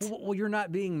not? Well, you're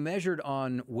not being measured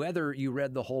on whether you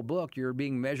read the whole book. You're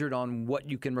being measured on what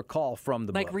you can recall from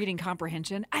the book. Like reading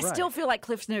comprehension. I still feel like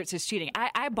Cliff Notes is cheating.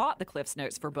 I bought the Cliff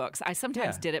Notes for books. I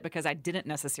sometimes did it because I didn't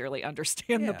necessarily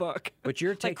understand the book. But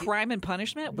you're taking, like Crime and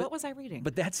Punishment. What was I reading?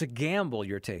 But that's a gamble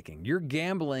you're taking. You're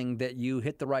gambling that you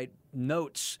hit the right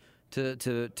notes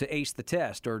to ace the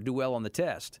test or do well on the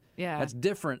test. Yeah. That's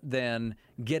different than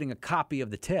getting a copy of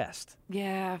the test.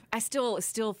 Yeah, I still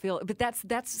feel, but that's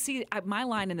my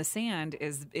line in the sand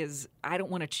is I don't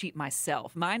want to cheat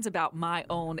myself. Mine's about my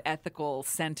own ethical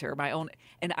center, my own,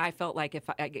 and I felt like if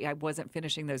I wasn't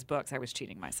finishing those books, I was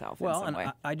cheating myself. Well, in some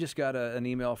way. I just got an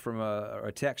email from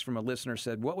a text from a listener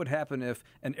said, what would happen if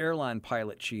an airline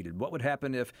pilot cheated? What would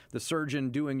happen if the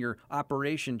surgeon doing your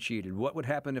operation cheated? What would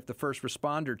happen if the first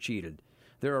responder cheated?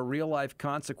 There are real-life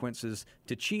consequences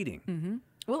to cheating. Mm-hmm.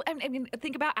 Well, I mean,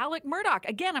 think about Alec Murdaugh.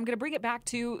 Again, I'm going to bring it back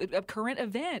to a current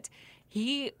event.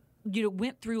 He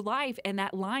went through life, and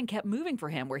that line kept moving for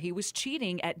him, where he was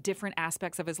cheating at different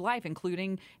aspects of his life,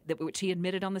 including which he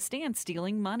admitted on the stand,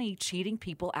 stealing money, cheating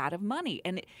people out of money.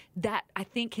 And that, I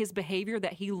think, his behavior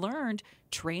that he learned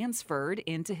transferred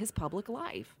into his public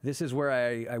life. This is where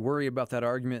I worry about that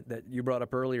argument that you brought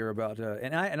up earlier about,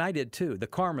 and I did too, the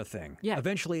karma thing. Yeah.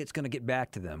 Eventually, it's going to get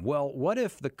back to them. Well, what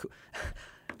if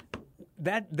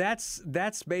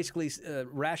that's basically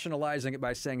rationalizing it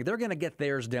by saying they're going to get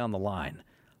theirs down the line.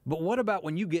 But what about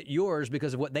when you get yours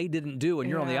because of what they didn't do and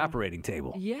you're on the operating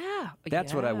table? Yeah.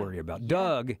 That's what I worry about.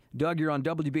 Yeah. Doug, you're on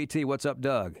WBT. What's up,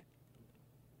 Doug?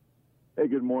 Hey,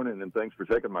 good morning, and thanks for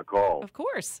taking my call. Of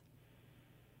course.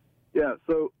 Yeah,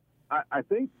 so I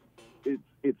think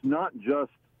it's not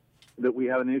just that we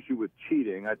have an issue with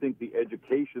cheating. I think the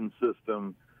education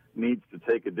system needs to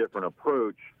take a different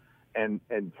approach and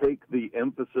take the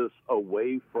emphasis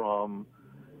away from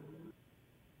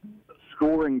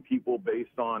scoring people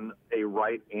based on a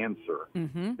right answer,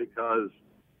 because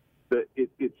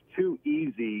it's too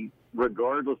easy,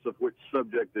 regardless of which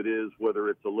subject it is, whether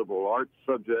it's a liberal arts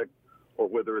subject or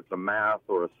whether it's a math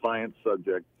or a science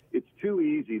subject, it's too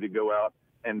easy to go out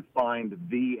and find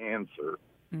the answer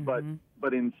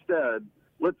but instead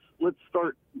let's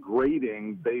start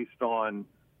grading based on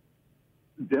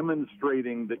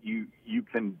demonstrating that you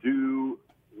can do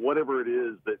whatever it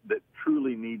is that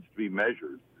truly needs to be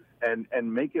measured,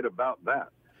 and make it about that.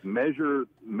 Measure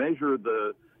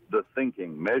the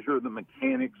thinking, measure the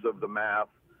mechanics of the math,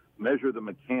 measure the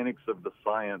mechanics of the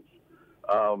science.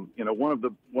 One of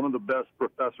the best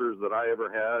professors that I ever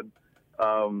had,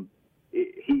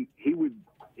 he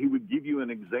would give you an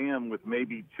exam with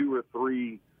maybe 2 or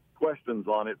 3 questions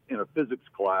on it in a physics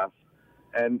class,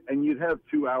 and you'd have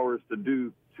 2 hours to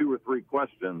do 2 or 3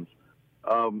 questions,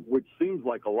 which seems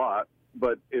like a lot,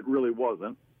 but it really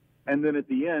wasn't. And then at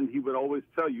the end, he would always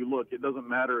tell you, look, it doesn't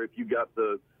matter if you got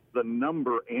the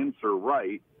number answer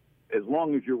right, as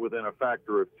long as you're within a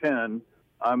factor of 10.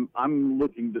 I'm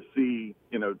looking to see,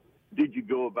 did you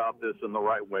go about this in the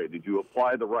right way? Did you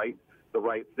apply the right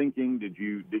thinking? Did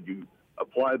you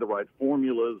apply the right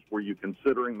formulas? Were you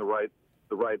considering the right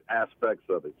aspects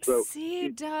of it? So see,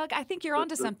 Doug, I think you're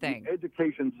onto something. The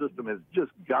education system has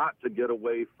just got to get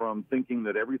away from thinking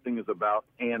that everything is about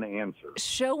an answer.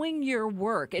 Showing your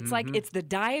work. It's like it's the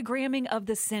diagramming of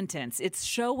the sentence. It's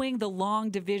showing the long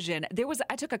division.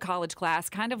 I took a college class,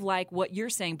 kind of like what you're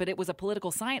saying, but it was a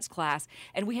political science class,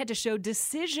 and we had to show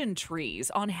decision trees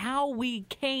on how we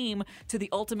came to the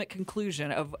ultimate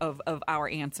conclusion of our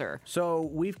answer. So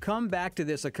we've come back to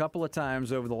this a couple of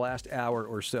times over the last hour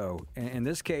or so. In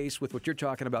this case, with what you're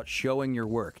talking about, showing your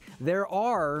work, there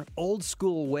are old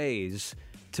school ways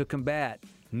to combat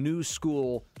new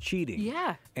school cheating.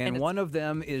 Yeah. And one of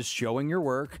them is showing your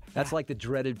work. That's like the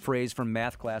dreaded phrase from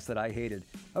math class that I hated.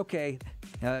 Okay,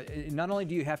 not only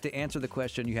do you have to answer the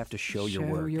question, you have to show your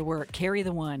work. Show your work. Carry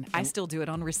the one. I still do it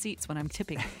on receipts when I'm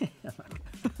tipping.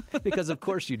 Because of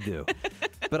course you do.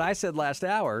 But I said last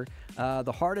hour,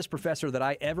 the hardest professor that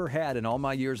I ever had in all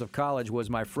my years of college was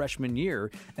my freshman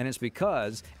year, and it's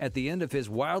because at the end of his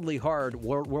wildly hard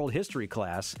world history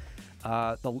class,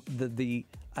 I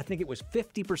think it was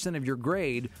 50% of your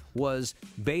grade was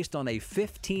based on a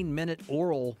 15-minute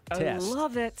oral test. I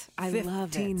love it. I love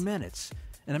it. 15 minutes.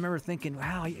 And I remember thinking,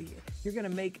 wow, you're going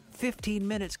to make 15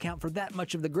 minutes count for that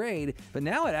much of the grade. But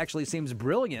now it actually seems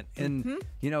brilliant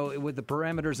with the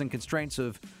parameters and constraints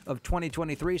of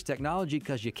 2023's technology,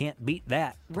 because you can't beat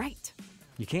that. Right.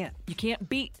 You can't. You can't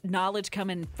beat knowledge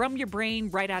coming from your brain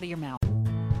right out of your mouth.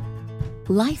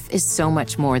 Life is so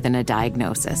much more than a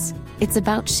diagnosis. It's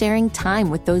about sharing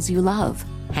time with those you love,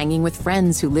 hanging with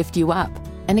friends who lift you up,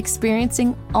 and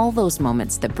experiencing all those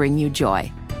moments that bring you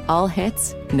joy. All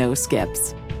hits, no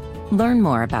skips. Learn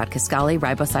more about Kisqali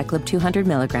Ribociclib 200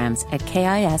 milligrams at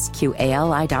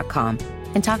KISQALI.com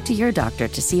and talk to your doctor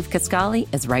to see if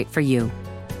Kisqali is right for you.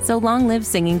 So long live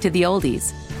singing to the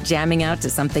oldies, jamming out to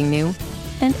something new,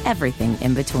 and everything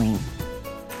in between.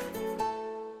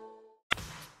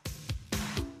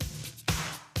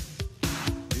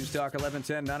 News Talk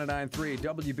 1110 99.3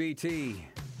 WBT.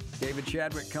 David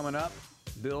Chadwick coming up.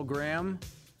 Bill Graham.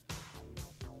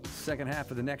 Second half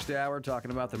of the next hour,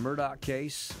 talking about the Murdaugh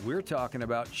case. We're talking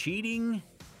about cheating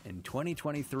in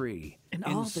 2023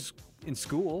 in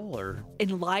school or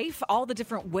in life, all the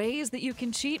different ways that you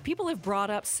can cheat. People have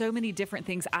brought up so many different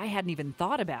things I hadn't even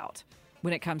thought about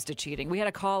when it comes to cheating. We had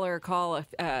a caller call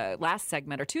last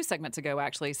segment, or 2 segments ago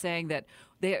actually, saying that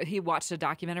he watched a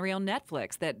documentary on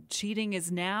Netflix that cheating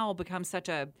is now become such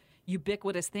a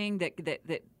ubiquitous thing that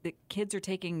kids are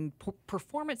taking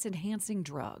performance-enhancing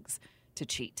drugs to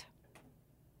cheat.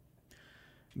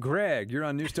 Greg, you're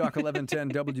on News Talk 1110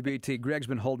 WBT. Greg's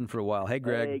been holding for a while. Hey,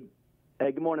 Greg.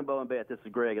 Hey, good morning, Bo and Beth. This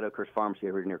is Greg at Oakhurst Pharmacy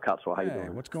over near Cotswold. How you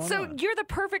doing? What's going on? So you're the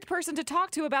perfect person to talk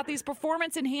to about these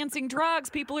performance-enhancing drugs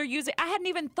people are using. I hadn't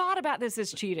even thought about this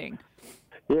as cheating.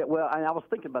 Yeah, well, I was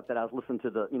thinking about that. I was listening to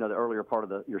the earlier part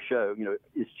of your show.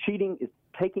 Is taking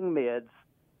meds,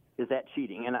 is that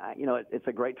cheating? And it's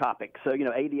a great topic. So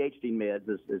ADHD meds,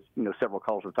 is several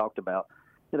callers have talked about.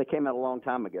 They came out a long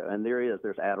time ago, and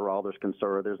there's Adderall, there's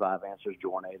Concerta, there's Vyvanse, there's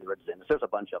Jornay, there's Zenith. There's a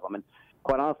bunch of them, and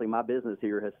quite honestly, my business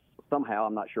here has somehow,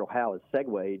 I'm not sure how, has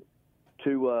segued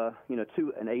to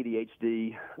an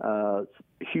ADHD.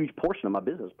 Huge portion of my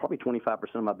business, probably 25%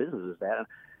 of my business is that. And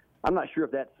I'm not sure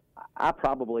if that's. I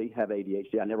probably have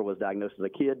ADHD. I never was diagnosed as a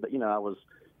kid, but I was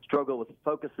struggle with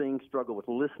focusing, struggle with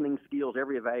listening skills.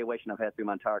 Every evaluation I've had through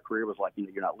my entire career was like,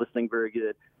 you're not listening very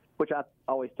good, which I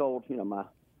always told my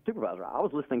supervisor, I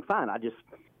was listening fine. I just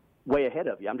way ahead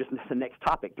of you. I'm just the next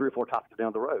topic, 3 or 4 topics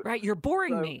down the road. Right, you're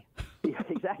boring me. Yeah,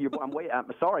 exactly.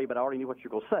 I'm sorry, but I already knew what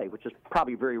you're going to say, which is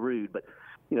probably very rude. But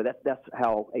that's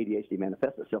how ADHD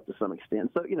manifests itself to some extent.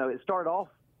 So it started off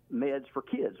meds for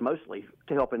kids mostly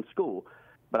to help in school.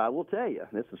 But I will tell you,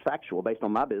 this is factual based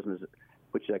on my business.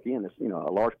 which again is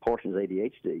a large portion is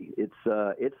ADHD.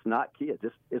 It's not kids.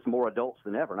 It's more adults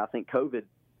than ever, and I think COVID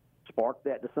sparked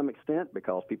that to some extent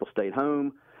because people stayed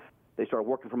home. They started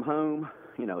working from home.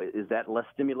 Is that less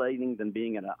stimulating than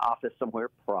being in an office somewhere?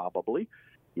 Probably.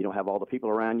 You don't have all the people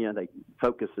around you.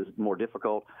 Focus is more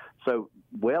difficult. So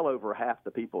well over half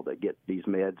the people that get these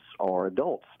meds are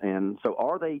adults. And so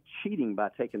are they cheating by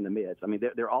taking the meds? I mean,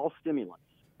 they're all stimulants.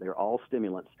 They're all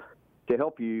stimulants to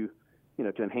help you,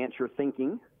 to enhance your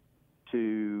thinking.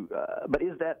 But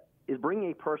is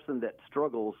bringing a person that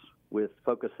struggles with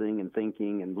focusing and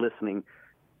thinking and listening,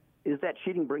 is that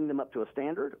cheating bringing them up to a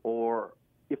standard? Or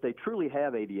if they truly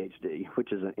have ADHD,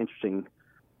 which is an interesting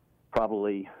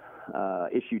probably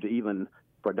issue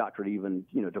for a doctor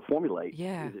to formulate.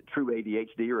 Yeah. Is it true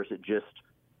ADHD or is it just,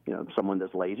 someone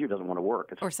that's lazy or doesn't want to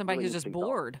work? Or somebody really who's just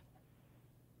bored.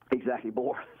 Exactly,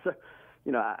 bored. So,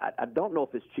 I don't know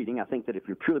if it's cheating. I think that if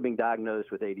you're truly being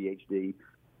diagnosed with ADHD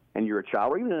and you're a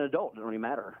child or even an adult, it doesn't really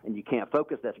matter, and you can't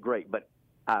focus, that's great. But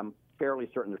I'm fairly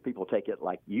certain there's people take it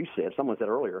like you said, someone said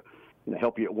earlier,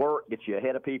 help you at work, get you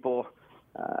ahead of people.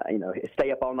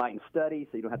 Stay up all night and study,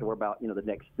 so you don't have to worry about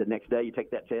the next day you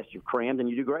take that test, you're crammed, and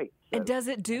you do great. So, and does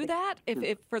it do that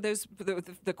if for those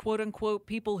the quote unquote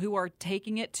people who are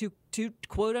taking it to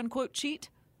quote unquote cheat?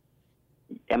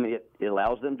 I mean, it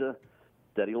allows them to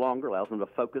study longer, allows them to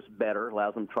focus better,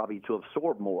 allows them probably to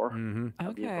absorb more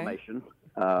of the information.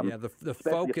 The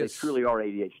focus. If they truly are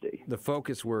ADHD. The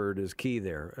focus word is key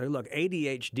there. Look,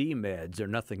 ADHD meds are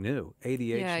nothing new.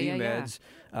 ADHD meds.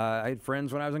 I had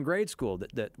friends when I was in grade school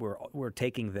that were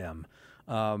taking them,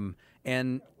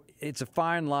 and it's a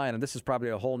fine line. And this is probably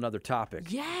a whole nother topic.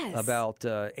 Yes. About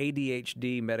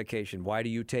ADHD medication. Why do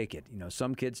you take it?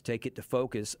 Some kids take it to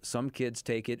focus. Some kids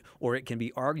take it, or it can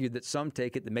be argued that some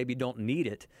take it that maybe don't need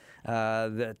it.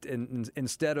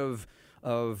 Instead of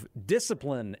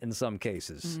discipline in some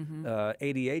cases.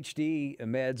 ADHD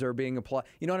meds are being applied.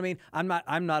 You know what I mean?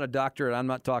 I'm not a doctor, and I'm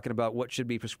not talking about what should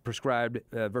be prescribed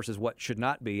versus what should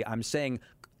not be. I'm saying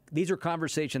these are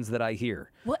conversations that I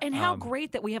hear. Well, and how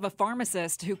great that we have a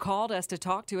pharmacist who called us to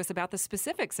talk to us about the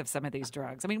specifics of some of these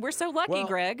drugs. I mean, we're so lucky,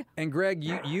 Greg. And Greg,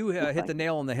 you hit the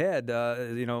nail on the head.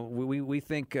 We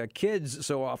think kids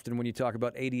so often when you talk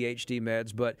about ADHD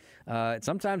meds, but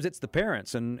sometimes it's the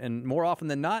parents, and more often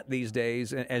than not these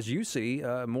days, as you see,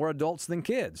 more adults than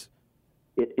kids.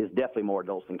 It is definitely more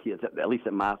adults than kids, at least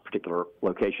at my particular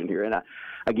location here. And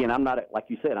I'm not, like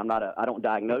you said, I don't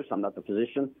diagnose. I'm not the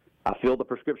physician. I fill the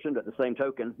prescription, but at the same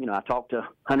token, I talk to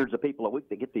hundreds of people a week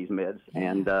that get these meds,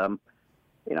 and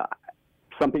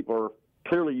some people are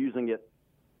clearly using it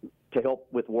to help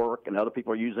with work, and other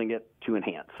people are using it to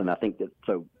enhance. And I think that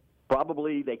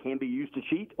probably they can be used to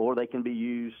cheat, or they can be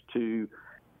used to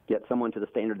get someone to the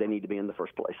standard they need to be in the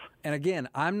first place. And again,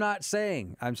 I'm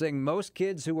saying most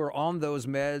kids who are on those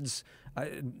meds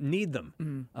need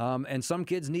them, and some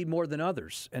kids need more than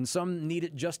others, and some need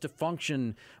it just to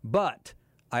function, but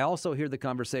I also hear the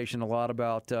conversation a lot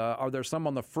about are there some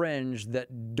on the fringe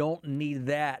that don't need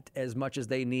that as much as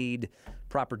they need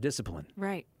proper discipline?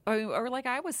 Right. Or like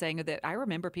I was saying, that I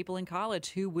remember people in college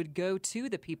who would go to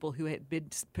the people who had been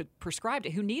prescribed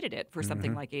it, who needed it for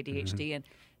something like ADHD, and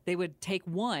they would take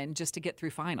one just to get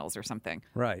through finals or something.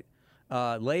 Right.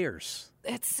 Layers.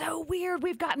 It's so weird.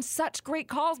 We've gotten such great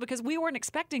calls because we weren't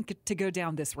expecting to go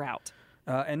down this route.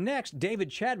 And next, David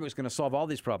Chadwick's going to solve all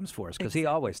these problems for us, because he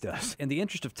always does. In the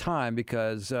interest of time,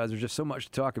 because there's just so much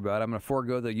to talk about, I'm going to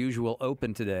forego the usual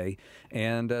open today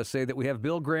and say that we have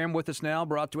Bill Graham with us now,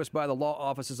 brought to us by the law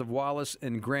offices of Wallace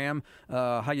and Graham.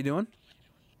 How you doing?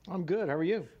 I'm good. How are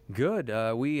you? Good.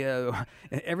 We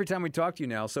every time we talk to you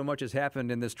now, so much has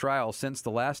happened in this trial since the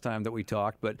last time that we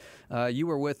talked. But you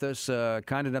were with us,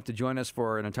 kind enough to join us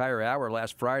for an entire hour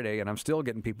last Friday, and I'm still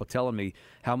getting people telling me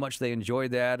how much they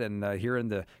enjoyed that, and hearing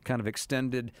the kind of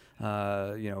extended,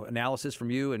 analysis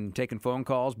from you and taking phone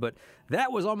calls. But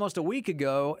that was almost a week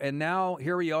ago, and now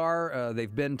here we are.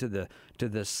 They've been to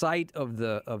the site of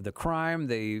the crime.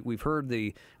 We've heard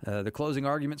the closing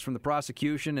arguments from the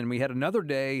prosecution, and we had another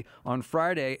day on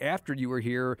Friday after you were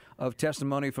here of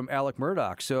testimony from Alec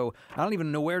Murdaugh. So I don't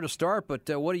even know where to start, but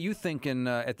what are you thinking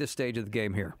at this stage of the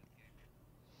game here?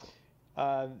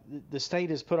 The state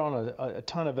has put on a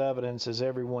ton of evidence, as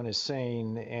everyone has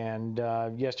seen, and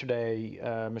yesterday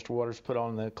Mr. Waters put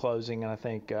on the closing, and I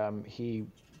think he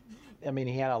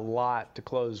had a lot to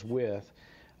close with,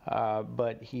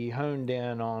 but he honed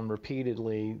in on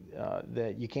repeatedly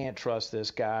that you can't trust this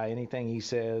guy. Anything he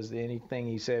says, anything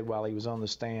he said while he was on the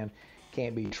stand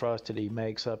can't be trusted. He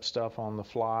makes up stuff on the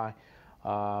fly.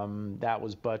 That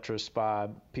was buttressed by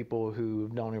people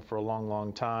who've known him for a long,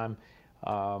 long time.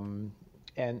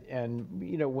 and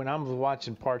when I was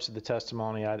watching parts of the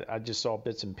testimony, I just saw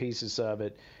bits and pieces of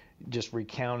it, just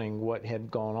recounting what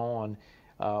had gone on.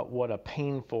 What a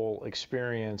painful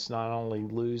experience! Not only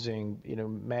losing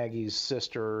Maggie's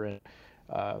sister and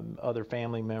other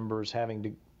family members,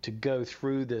 having to go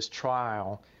through this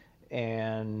trial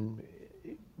and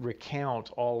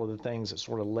recount all of the things that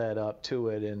sort of led up to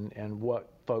it, and what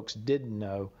folks didn't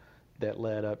know that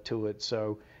led up to it.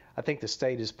 So I think the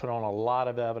state has put on a lot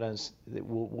of evidence. That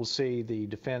we'll see the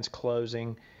defense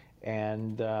closing,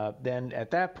 and then at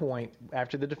that point,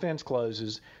 after the defense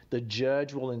closes, the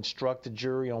judge will instruct the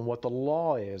jury on what the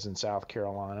law is in South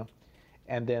Carolina,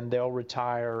 and then they'll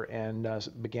retire and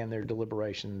begin their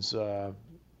deliberations,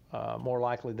 more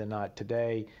likely than not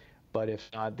today, but if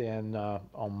not, then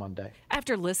on Monday.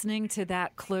 After listening to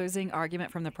that closing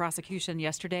argument from the prosecution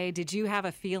yesterday, did you have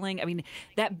a feeling, I mean,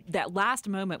 that last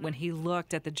moment when he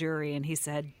looked at the jury and he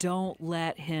said, "Don't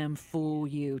let him fool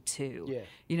you too."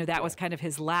 Yeah. That was kind of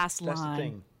his last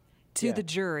line to the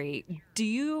jury.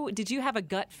 Did you have a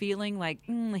gut feeling like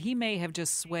he may have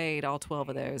just swayed all 12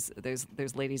 of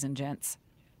those ladies and gents?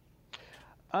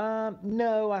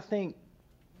 No, I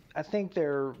think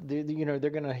they're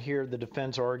going to hear the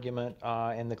defense argument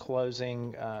and the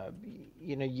closing.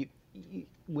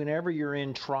 Whenever you're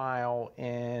in trial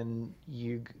and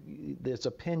there's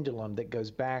a pendulum that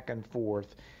goes back and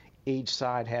forth, each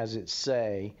side has its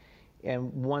say,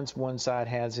 and once one side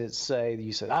has its say,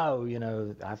 you say,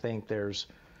 I think there's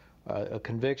a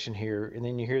conviction here, and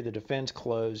then you hear the defense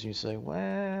close, and you say,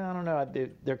 well, I don't know,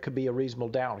 there could be a reasonable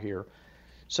doubt here.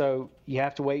 So you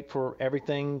have to wait for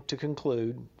everything to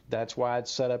conclude. That's why it's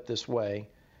set up this way.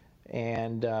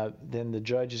 And then the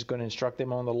judge is going to instruct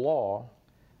them on the law,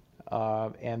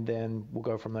 and then we'll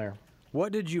go from there.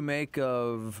 What did you make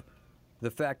of the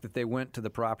fact that they went to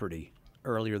the property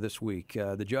earlier this week?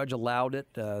 The judge allowed it.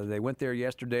 They went there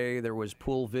yesterday. There was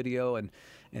pool video and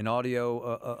audio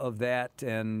of that,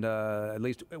 and at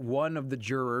least one of the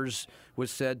jurors was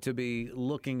said to be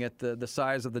looking at the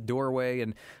size of the doorway.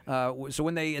 And so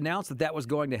when they announced that was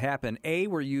going to happen, A,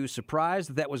 were you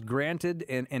surprised that was granted,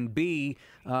 and B,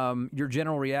 your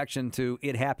general reaction to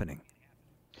it happening?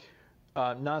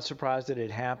 Not surprised that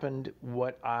it happened.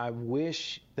 What I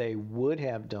wish they would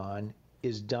have done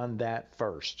is done that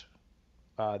first.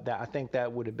 I think that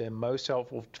would have been most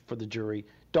helpful for the jury.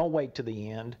 Don't wait to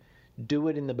the end. Do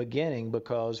it in the beginning,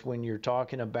 because when you're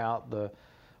talking about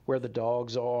where the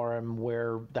dogs are and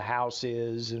where the house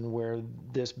is and where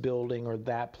this building or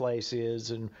that place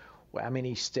is and how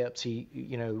many steps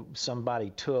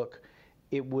somebody took,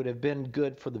 it would have been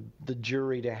good for the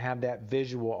jury to have that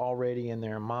visual already in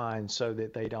their mind, so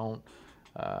that they don't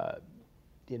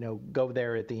go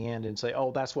there at the end and say,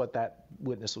 oh, that's what that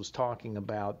witness was talking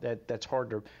about. That's hard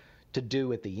to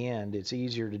do at the end. It's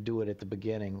easier to do it at the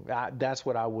beginning. That's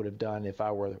what I would have done if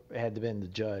I had been the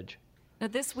judge. Now,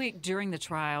 this week during the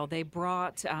trial, they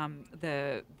brought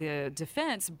the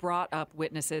defense brought up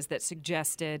witnesses that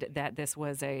suggested that this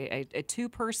was a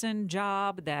two-person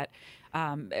job, that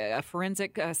a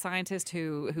forensic scientist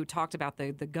who talked about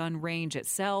the gun range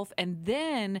itself, and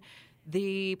then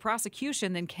the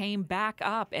prosecution then came back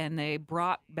up and they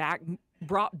brought back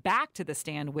to the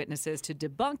stand witnesses to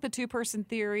debunk the two-person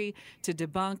theory, to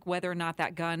debunk whether or not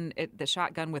that gun, the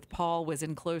shotgun with Paul, was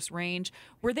in close range.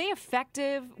 Were they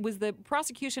effective? Was the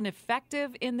prosecution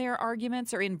effective in their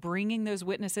arguments or in bringing those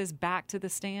witnesses back to the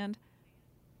stand?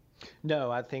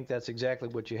 No, I think that's exactly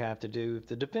what you have to do. If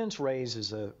the defense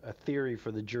raises a theory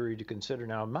for the jury to consider,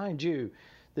 now, mind you,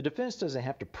 the defense doesn't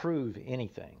have to prove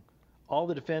anything. All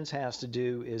the defense has to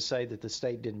do is say that the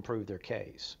state didn't prove their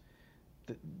case.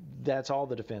 That's all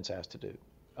the defense has to do.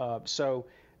 So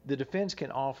the defense can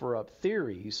offer up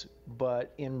theories,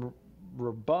 but in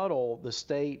rebuttal, the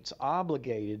state's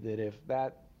obligated that if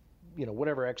that,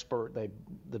 whatever expert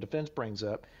the defense brings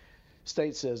up,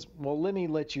 state says, well, let me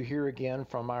let you hear again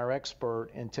from our expert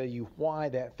and tell you why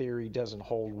that theory doesn't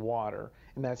hold water.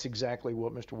 And that's exactly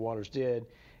what Mr. Waters did.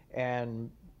 And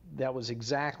that was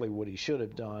exactly what he should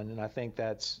have done. And I think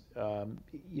that's,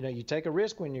 you take a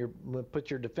risk when you put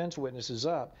your defense witnesses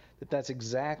up, that's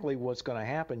exactly what's going to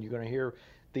happen. You're going to hear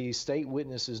these state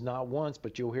witnesses not once,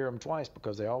 but you'll hear them twice,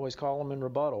 because they always call them in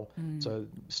rebuttal. So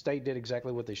state did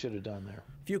exactly what they should have done there.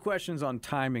 A few questions on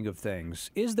timing of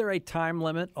things. Is there a time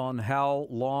limit on how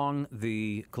long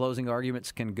the closing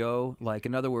arguments can go? Like,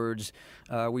 in other words,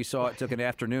 we saw it took an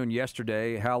afternoon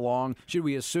yesterday. How long? Should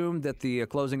we assume that the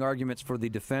closing arguments for the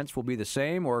defense will be the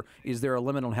same, or is there a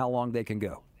limit on how long they can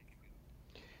go?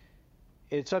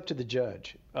 It's up to the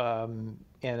judge. In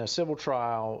a civil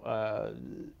trial,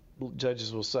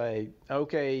 judges will say,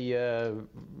 okay,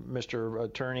 Mr.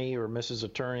 Attorney or Mrs.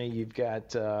 Attorney, you've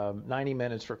got 90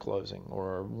 minutes for closing,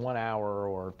 or 1 hour,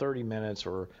 or 30 minutes,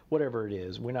 or whatever it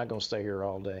is. We're not going to stay here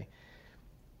all day.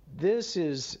 This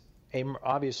is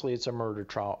obviously it's a murder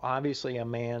trial. Obviously a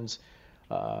man's,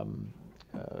 the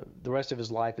rest of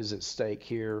his life is at stake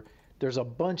here. There's a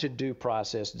bunch of due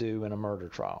process due in a murder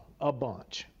trial, a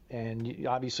bunch. And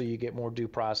obviously you get more due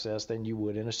process than you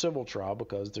would in a civil trial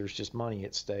because there's just money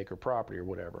at stake or property or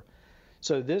whatever.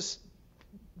 So this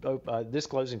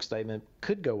closing statement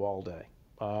could go all day,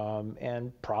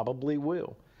 and probably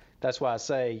will. That's why I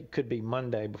say it could be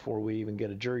Monday before we even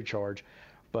get a jury charge.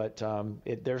 But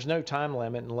there's no time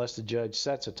limit unless the judge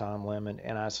sets a time limit,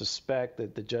 and I suspect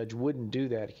that the judge wouldn't do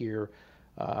that here,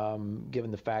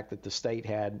 given the fact that the state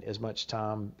had as much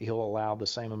time. He'll allow the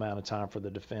same amount of time for the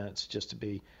defense just to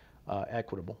be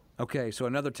equitable. Okay, so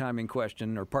another timing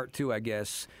question, or part two, I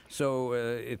guess. So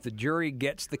if the jury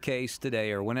gets the case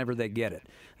today or whenever they get it,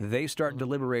 they start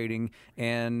deliberating,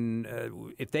 and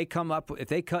if they come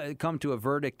to a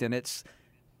verdict and it's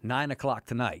 9 o'clock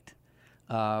tonight,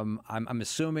 I'm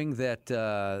assuming that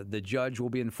the judge will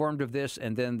be informed of this,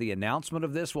 and then the announcement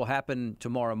of this will happen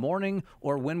tomorrow morning,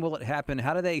 or when will it happen?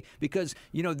 How do they? Because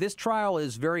this trial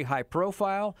is very high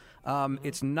profile.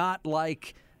 It's not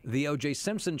like the O.J.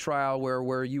 Simpson trial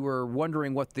where you were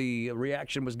wondering what the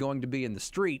reaction was going to be in the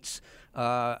streets.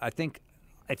 I think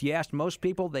if you asked most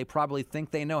people, they probably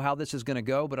think they know how this is going to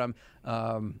go. But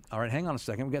all right, hang on a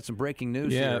second. We've got some breaking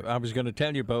news here. Yeah, I was going to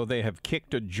tell you, Bo, they have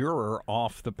kicked a juror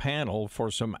off the panel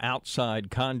for some outside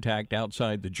contact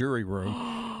outside the jury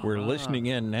room. We're listening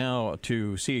in now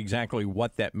to see exactly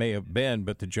what that may have been,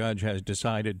 but the judge has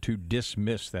decided to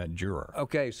dismiss that juror.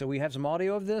 Okay, so we have some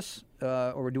audio of this,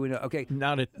 or we're doing okay.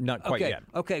 Not quite yet.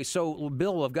 Okay, so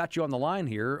Bill, I've got you on the line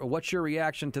here. What's your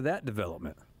reaction to that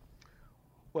development?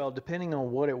 Well, depending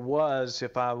on what it was,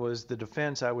 if I was the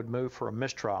defense, I would move for a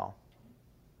mistrial.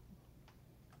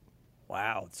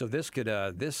 Wow. So this could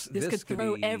this could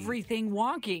throw everything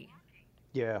wonky.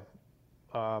 Yeah.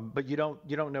 But you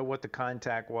don't know what the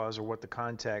contact was or what the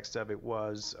context of it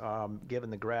was. Given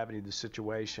the gravity of the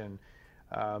situation,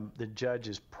 the judge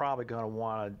is probably going to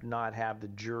want to not have the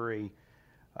jury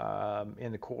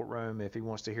in the courtroom if he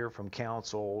wants to hear from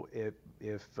counsel. If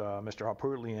Mr.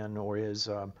 Harpootlian or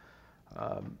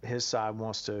his side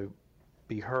wants to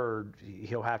be heard,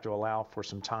 he'll have to allow for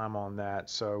some time on that.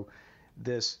 So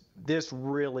this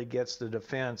really gets the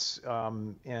defense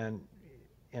in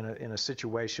a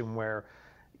situation where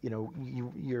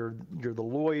you're the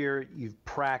lawyer, you've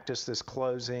practiced this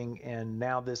closing, and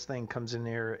now this thing comes in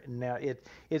there. Now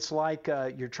it's like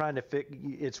you're trying to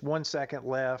it's 1 second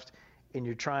left, and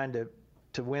you're trying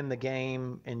to win the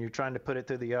game, and you're trying to put it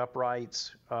through the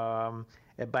uprights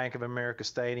at Bank of America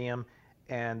Stadium,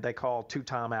 and they call 2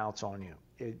 timeouts on you.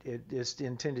 It's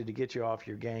intended to get you off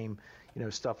your game,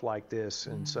 stuff like this.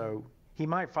 And so he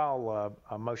might file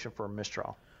a motion for a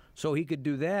mistrial. So he could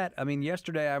do that. I mean,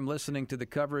 yesterday I'm listening to the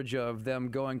coverage of them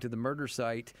going to the murder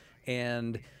site,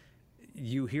 and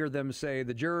you hear them say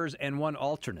the jurors and one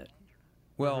alternate.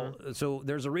 Well, so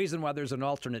there's a reason why there's an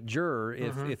alternate juror.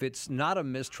 If it's not a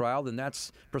mistrial, then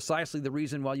that's precisely the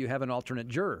reason why you have an alternate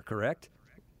juror, correct?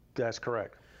 That's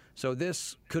correct. So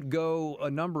this could go a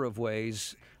number of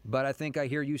ways, but I think I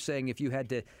hear you saying if you had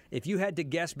to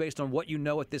guess based on what you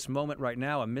know at this moment right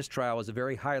now, a mistrial is a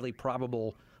very highly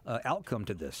probable outcome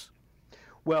to this.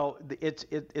 Well,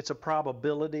 it's a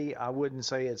probability. I wouldn't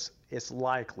say it's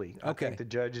likely. Okay. I think the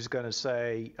judge is going to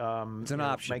say it's an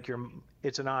option.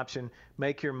 It's an option.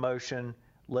 Make your motion.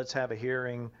 Let's have a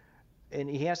hearing. And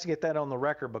he has to get that on the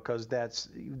record because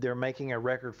they're making a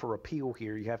record for appeal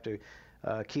here. You have to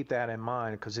keep that in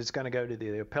mind because it's going to go to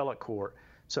the appellate court.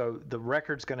 So the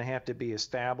record's going to have to be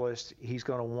established. He's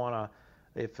going to want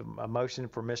to, if a motion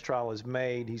for mistrial is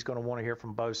made, he's going to want to hear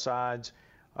from both sides,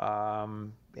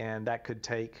 and that could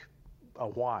take a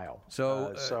while.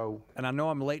 So, and I know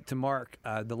I'm late to Mark.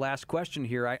 The last question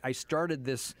here, I started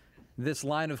this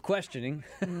line of questioning.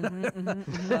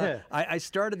 I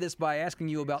started this by asking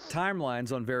you about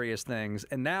timelines on various things,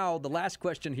 and now the last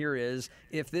question here is,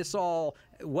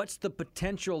 what's the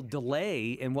potential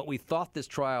delay in what we thought this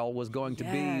trial was going to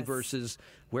be versus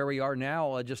where we are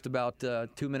now, just about 2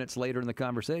 minutes later in the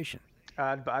conversation?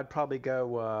 I'd probably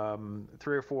go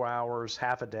 3 or 4 hours,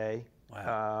 half a day.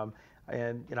 Wow.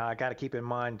 And I got to keep in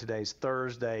mind today's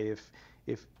Thursday.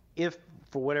 If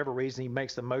for whatever reason he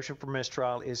makes the motion for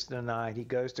mistrial, it's denied. He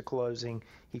goes to closing.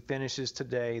 He finishes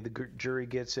today. The jury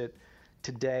gets it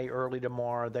today, early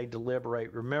tomorrow. They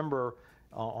deliberate. Remember,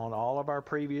 on all of our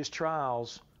previous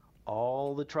trials,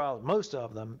 all the trials, most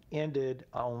of them, ended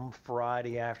on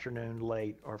Friday afternoon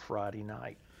late or Friday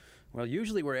night. Well,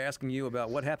 usually we're asking you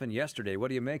about what happened yesterday. What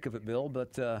do you make of it, Bill?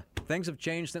 But things have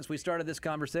changed since we started this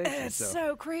conversation. It's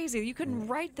so crazy. You couldn't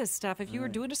write this stuff if you were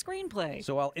doing a screenplay.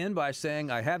 So I'll end by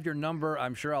saying I have your number.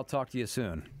 I'm sure I'll talk to you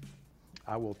soon.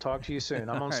 I will talk to you soon.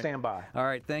 I'm on standby. All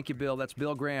right. Thank you, Bill. That's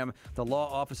Bill Graham, the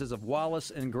law offices of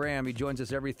Wallace and Graham. He joins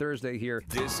us every Thursday here.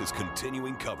 This is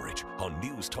continuing coverage on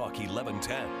News Talk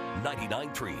 1110,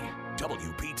 99.3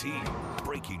 WPT.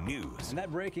 Breaking news. And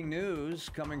that breaking news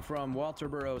coming from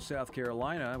Walterboro, South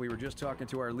Carolina. We were just talking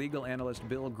to our legal analyst,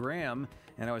 Bill Graham,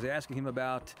 and I was asking him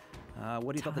about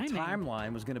what he thought the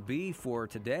timeline was going to be for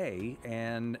today.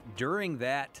 And during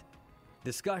that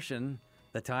discussion,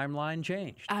 the timeline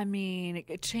changed. I mean,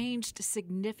 it changed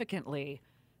significantly.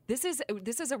 This is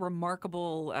a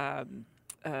remarkable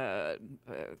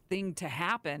thing to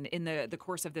happen in the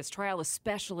course of this trial,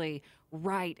 especially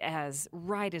right as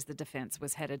the defense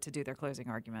was headed to do their closing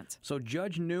arguments. So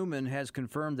Judge Newman has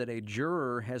confirmed that a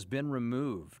juror has been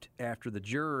removed after the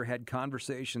juror had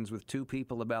conversations with two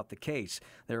people about the case.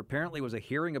 There apparently was a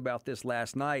hearing about this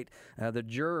last night. The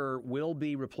juror will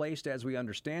be replaced as we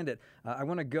understand it. I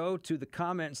want to go to the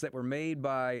comments that were made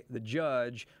by the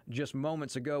judge just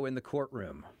moments ago in the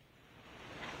courtroom.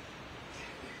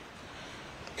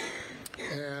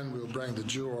 And we'll bring the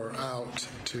juror out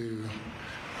to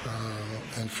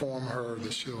inform her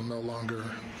that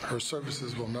her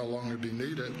services will no longer be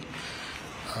needed.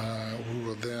 We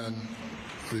will then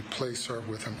replace her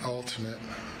with an alternate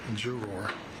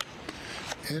juror.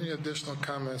 Any additional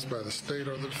comments by the state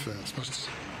or the defense?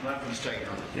 Not from the state, Your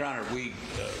Honor. Your Honor, we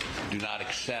do not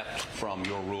accept from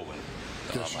your ruling.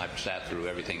 Yes, I've sat through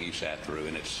everything you sat through,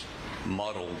 and it's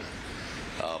muddled.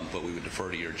 But we would defer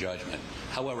to your judgment.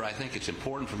 However, I think it's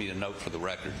important for me to note for the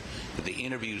record that the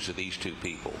interviews of these two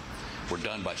people were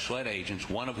done by SLED agents,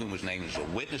 one of whom was named as a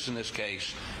witness in this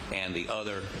case, and the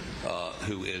other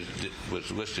who was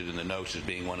listed in the notes as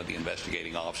being one of the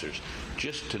investigating officers.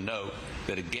 Just to note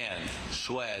that, again,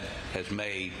 SLED has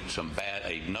made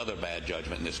another bad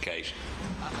judgment in this case.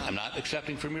 I'm not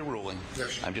accepting from your ruling.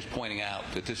 Yes. I'm just pointing out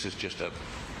that this is just a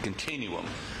continuum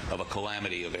of a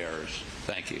calamity of errors.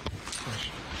 Thank you.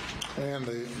 And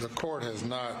the court has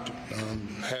not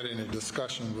had any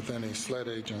discussion with any SLED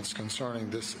agents concerning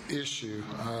this issue.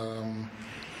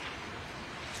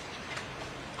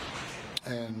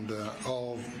 And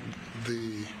all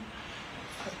the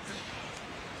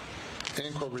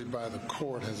inquiry by the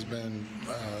court has been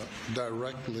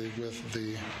directly with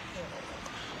the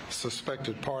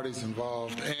suspected parties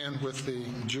involved and with the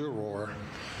juror.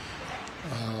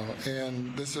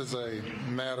 And this is a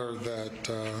matter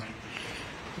that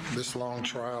this long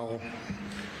trial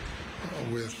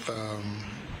with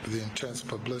the intense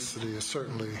publicity is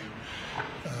certainly,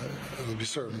 it would be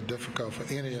certainly difficult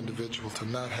for any individual to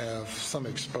not have some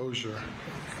exposure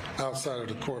outside of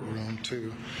the courtroom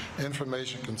to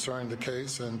information concerning the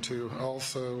case and to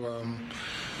also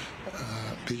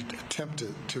be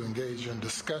tempted to engage in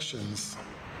discussions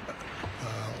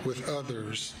with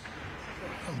others.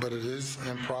 But it is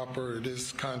improper, it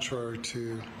is contrary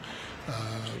to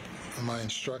my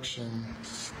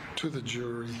instructions to the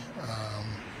jury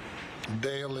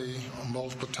daily,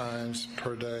 multiple times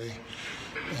per day,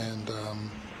 and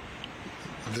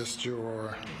this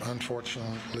juror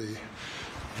unfortunately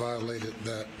violated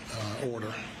that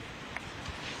order.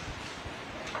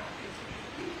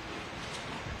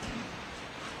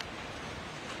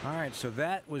 All right, so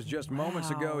that was just moments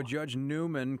ago. Judge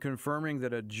Newman confirming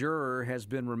that a juror has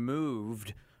been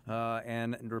removed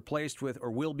and replaced with, or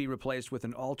will be replaced with,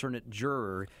 an alternate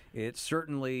juror. It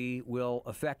certainly will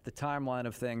affect the timeline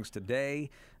of things today.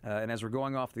 And as we're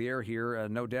going off the air here,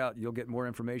 no doubt you'll get more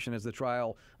information as the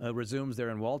trial resumes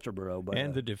there in Walterboro. But,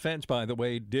 and the defense, by the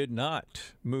way, did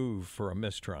not move for a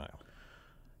mistrial.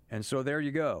 And so there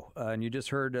you go. And you just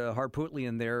heard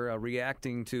Harpootlian there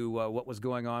reacting to what was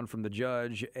going on from the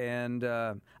judge. And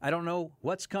I don't know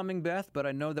what's coming, Beth, but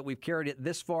I know that we've carried it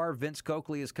this far. Vince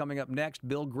Coakley is coming up next.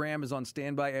 Bill Graham is on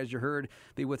standby, as you heard.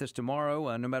 Be with us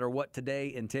tomorrow, no matter what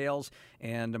today entails.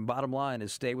 And bottom line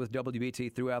is stay with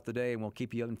WBT throughout the day, and we'll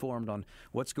keep you informed on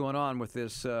what's going on with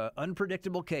this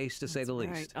unpredictable case, to say the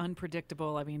least. Right,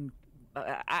 unpredictable. I mean,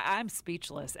 I'm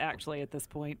speechless, actually, at this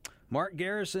point. Mark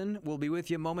Garrison will be with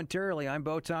you momentarily. I'm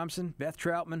Bo Thompson, Beth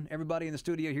Troutman, everybody in the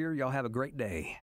studio here. Y'all have a great day.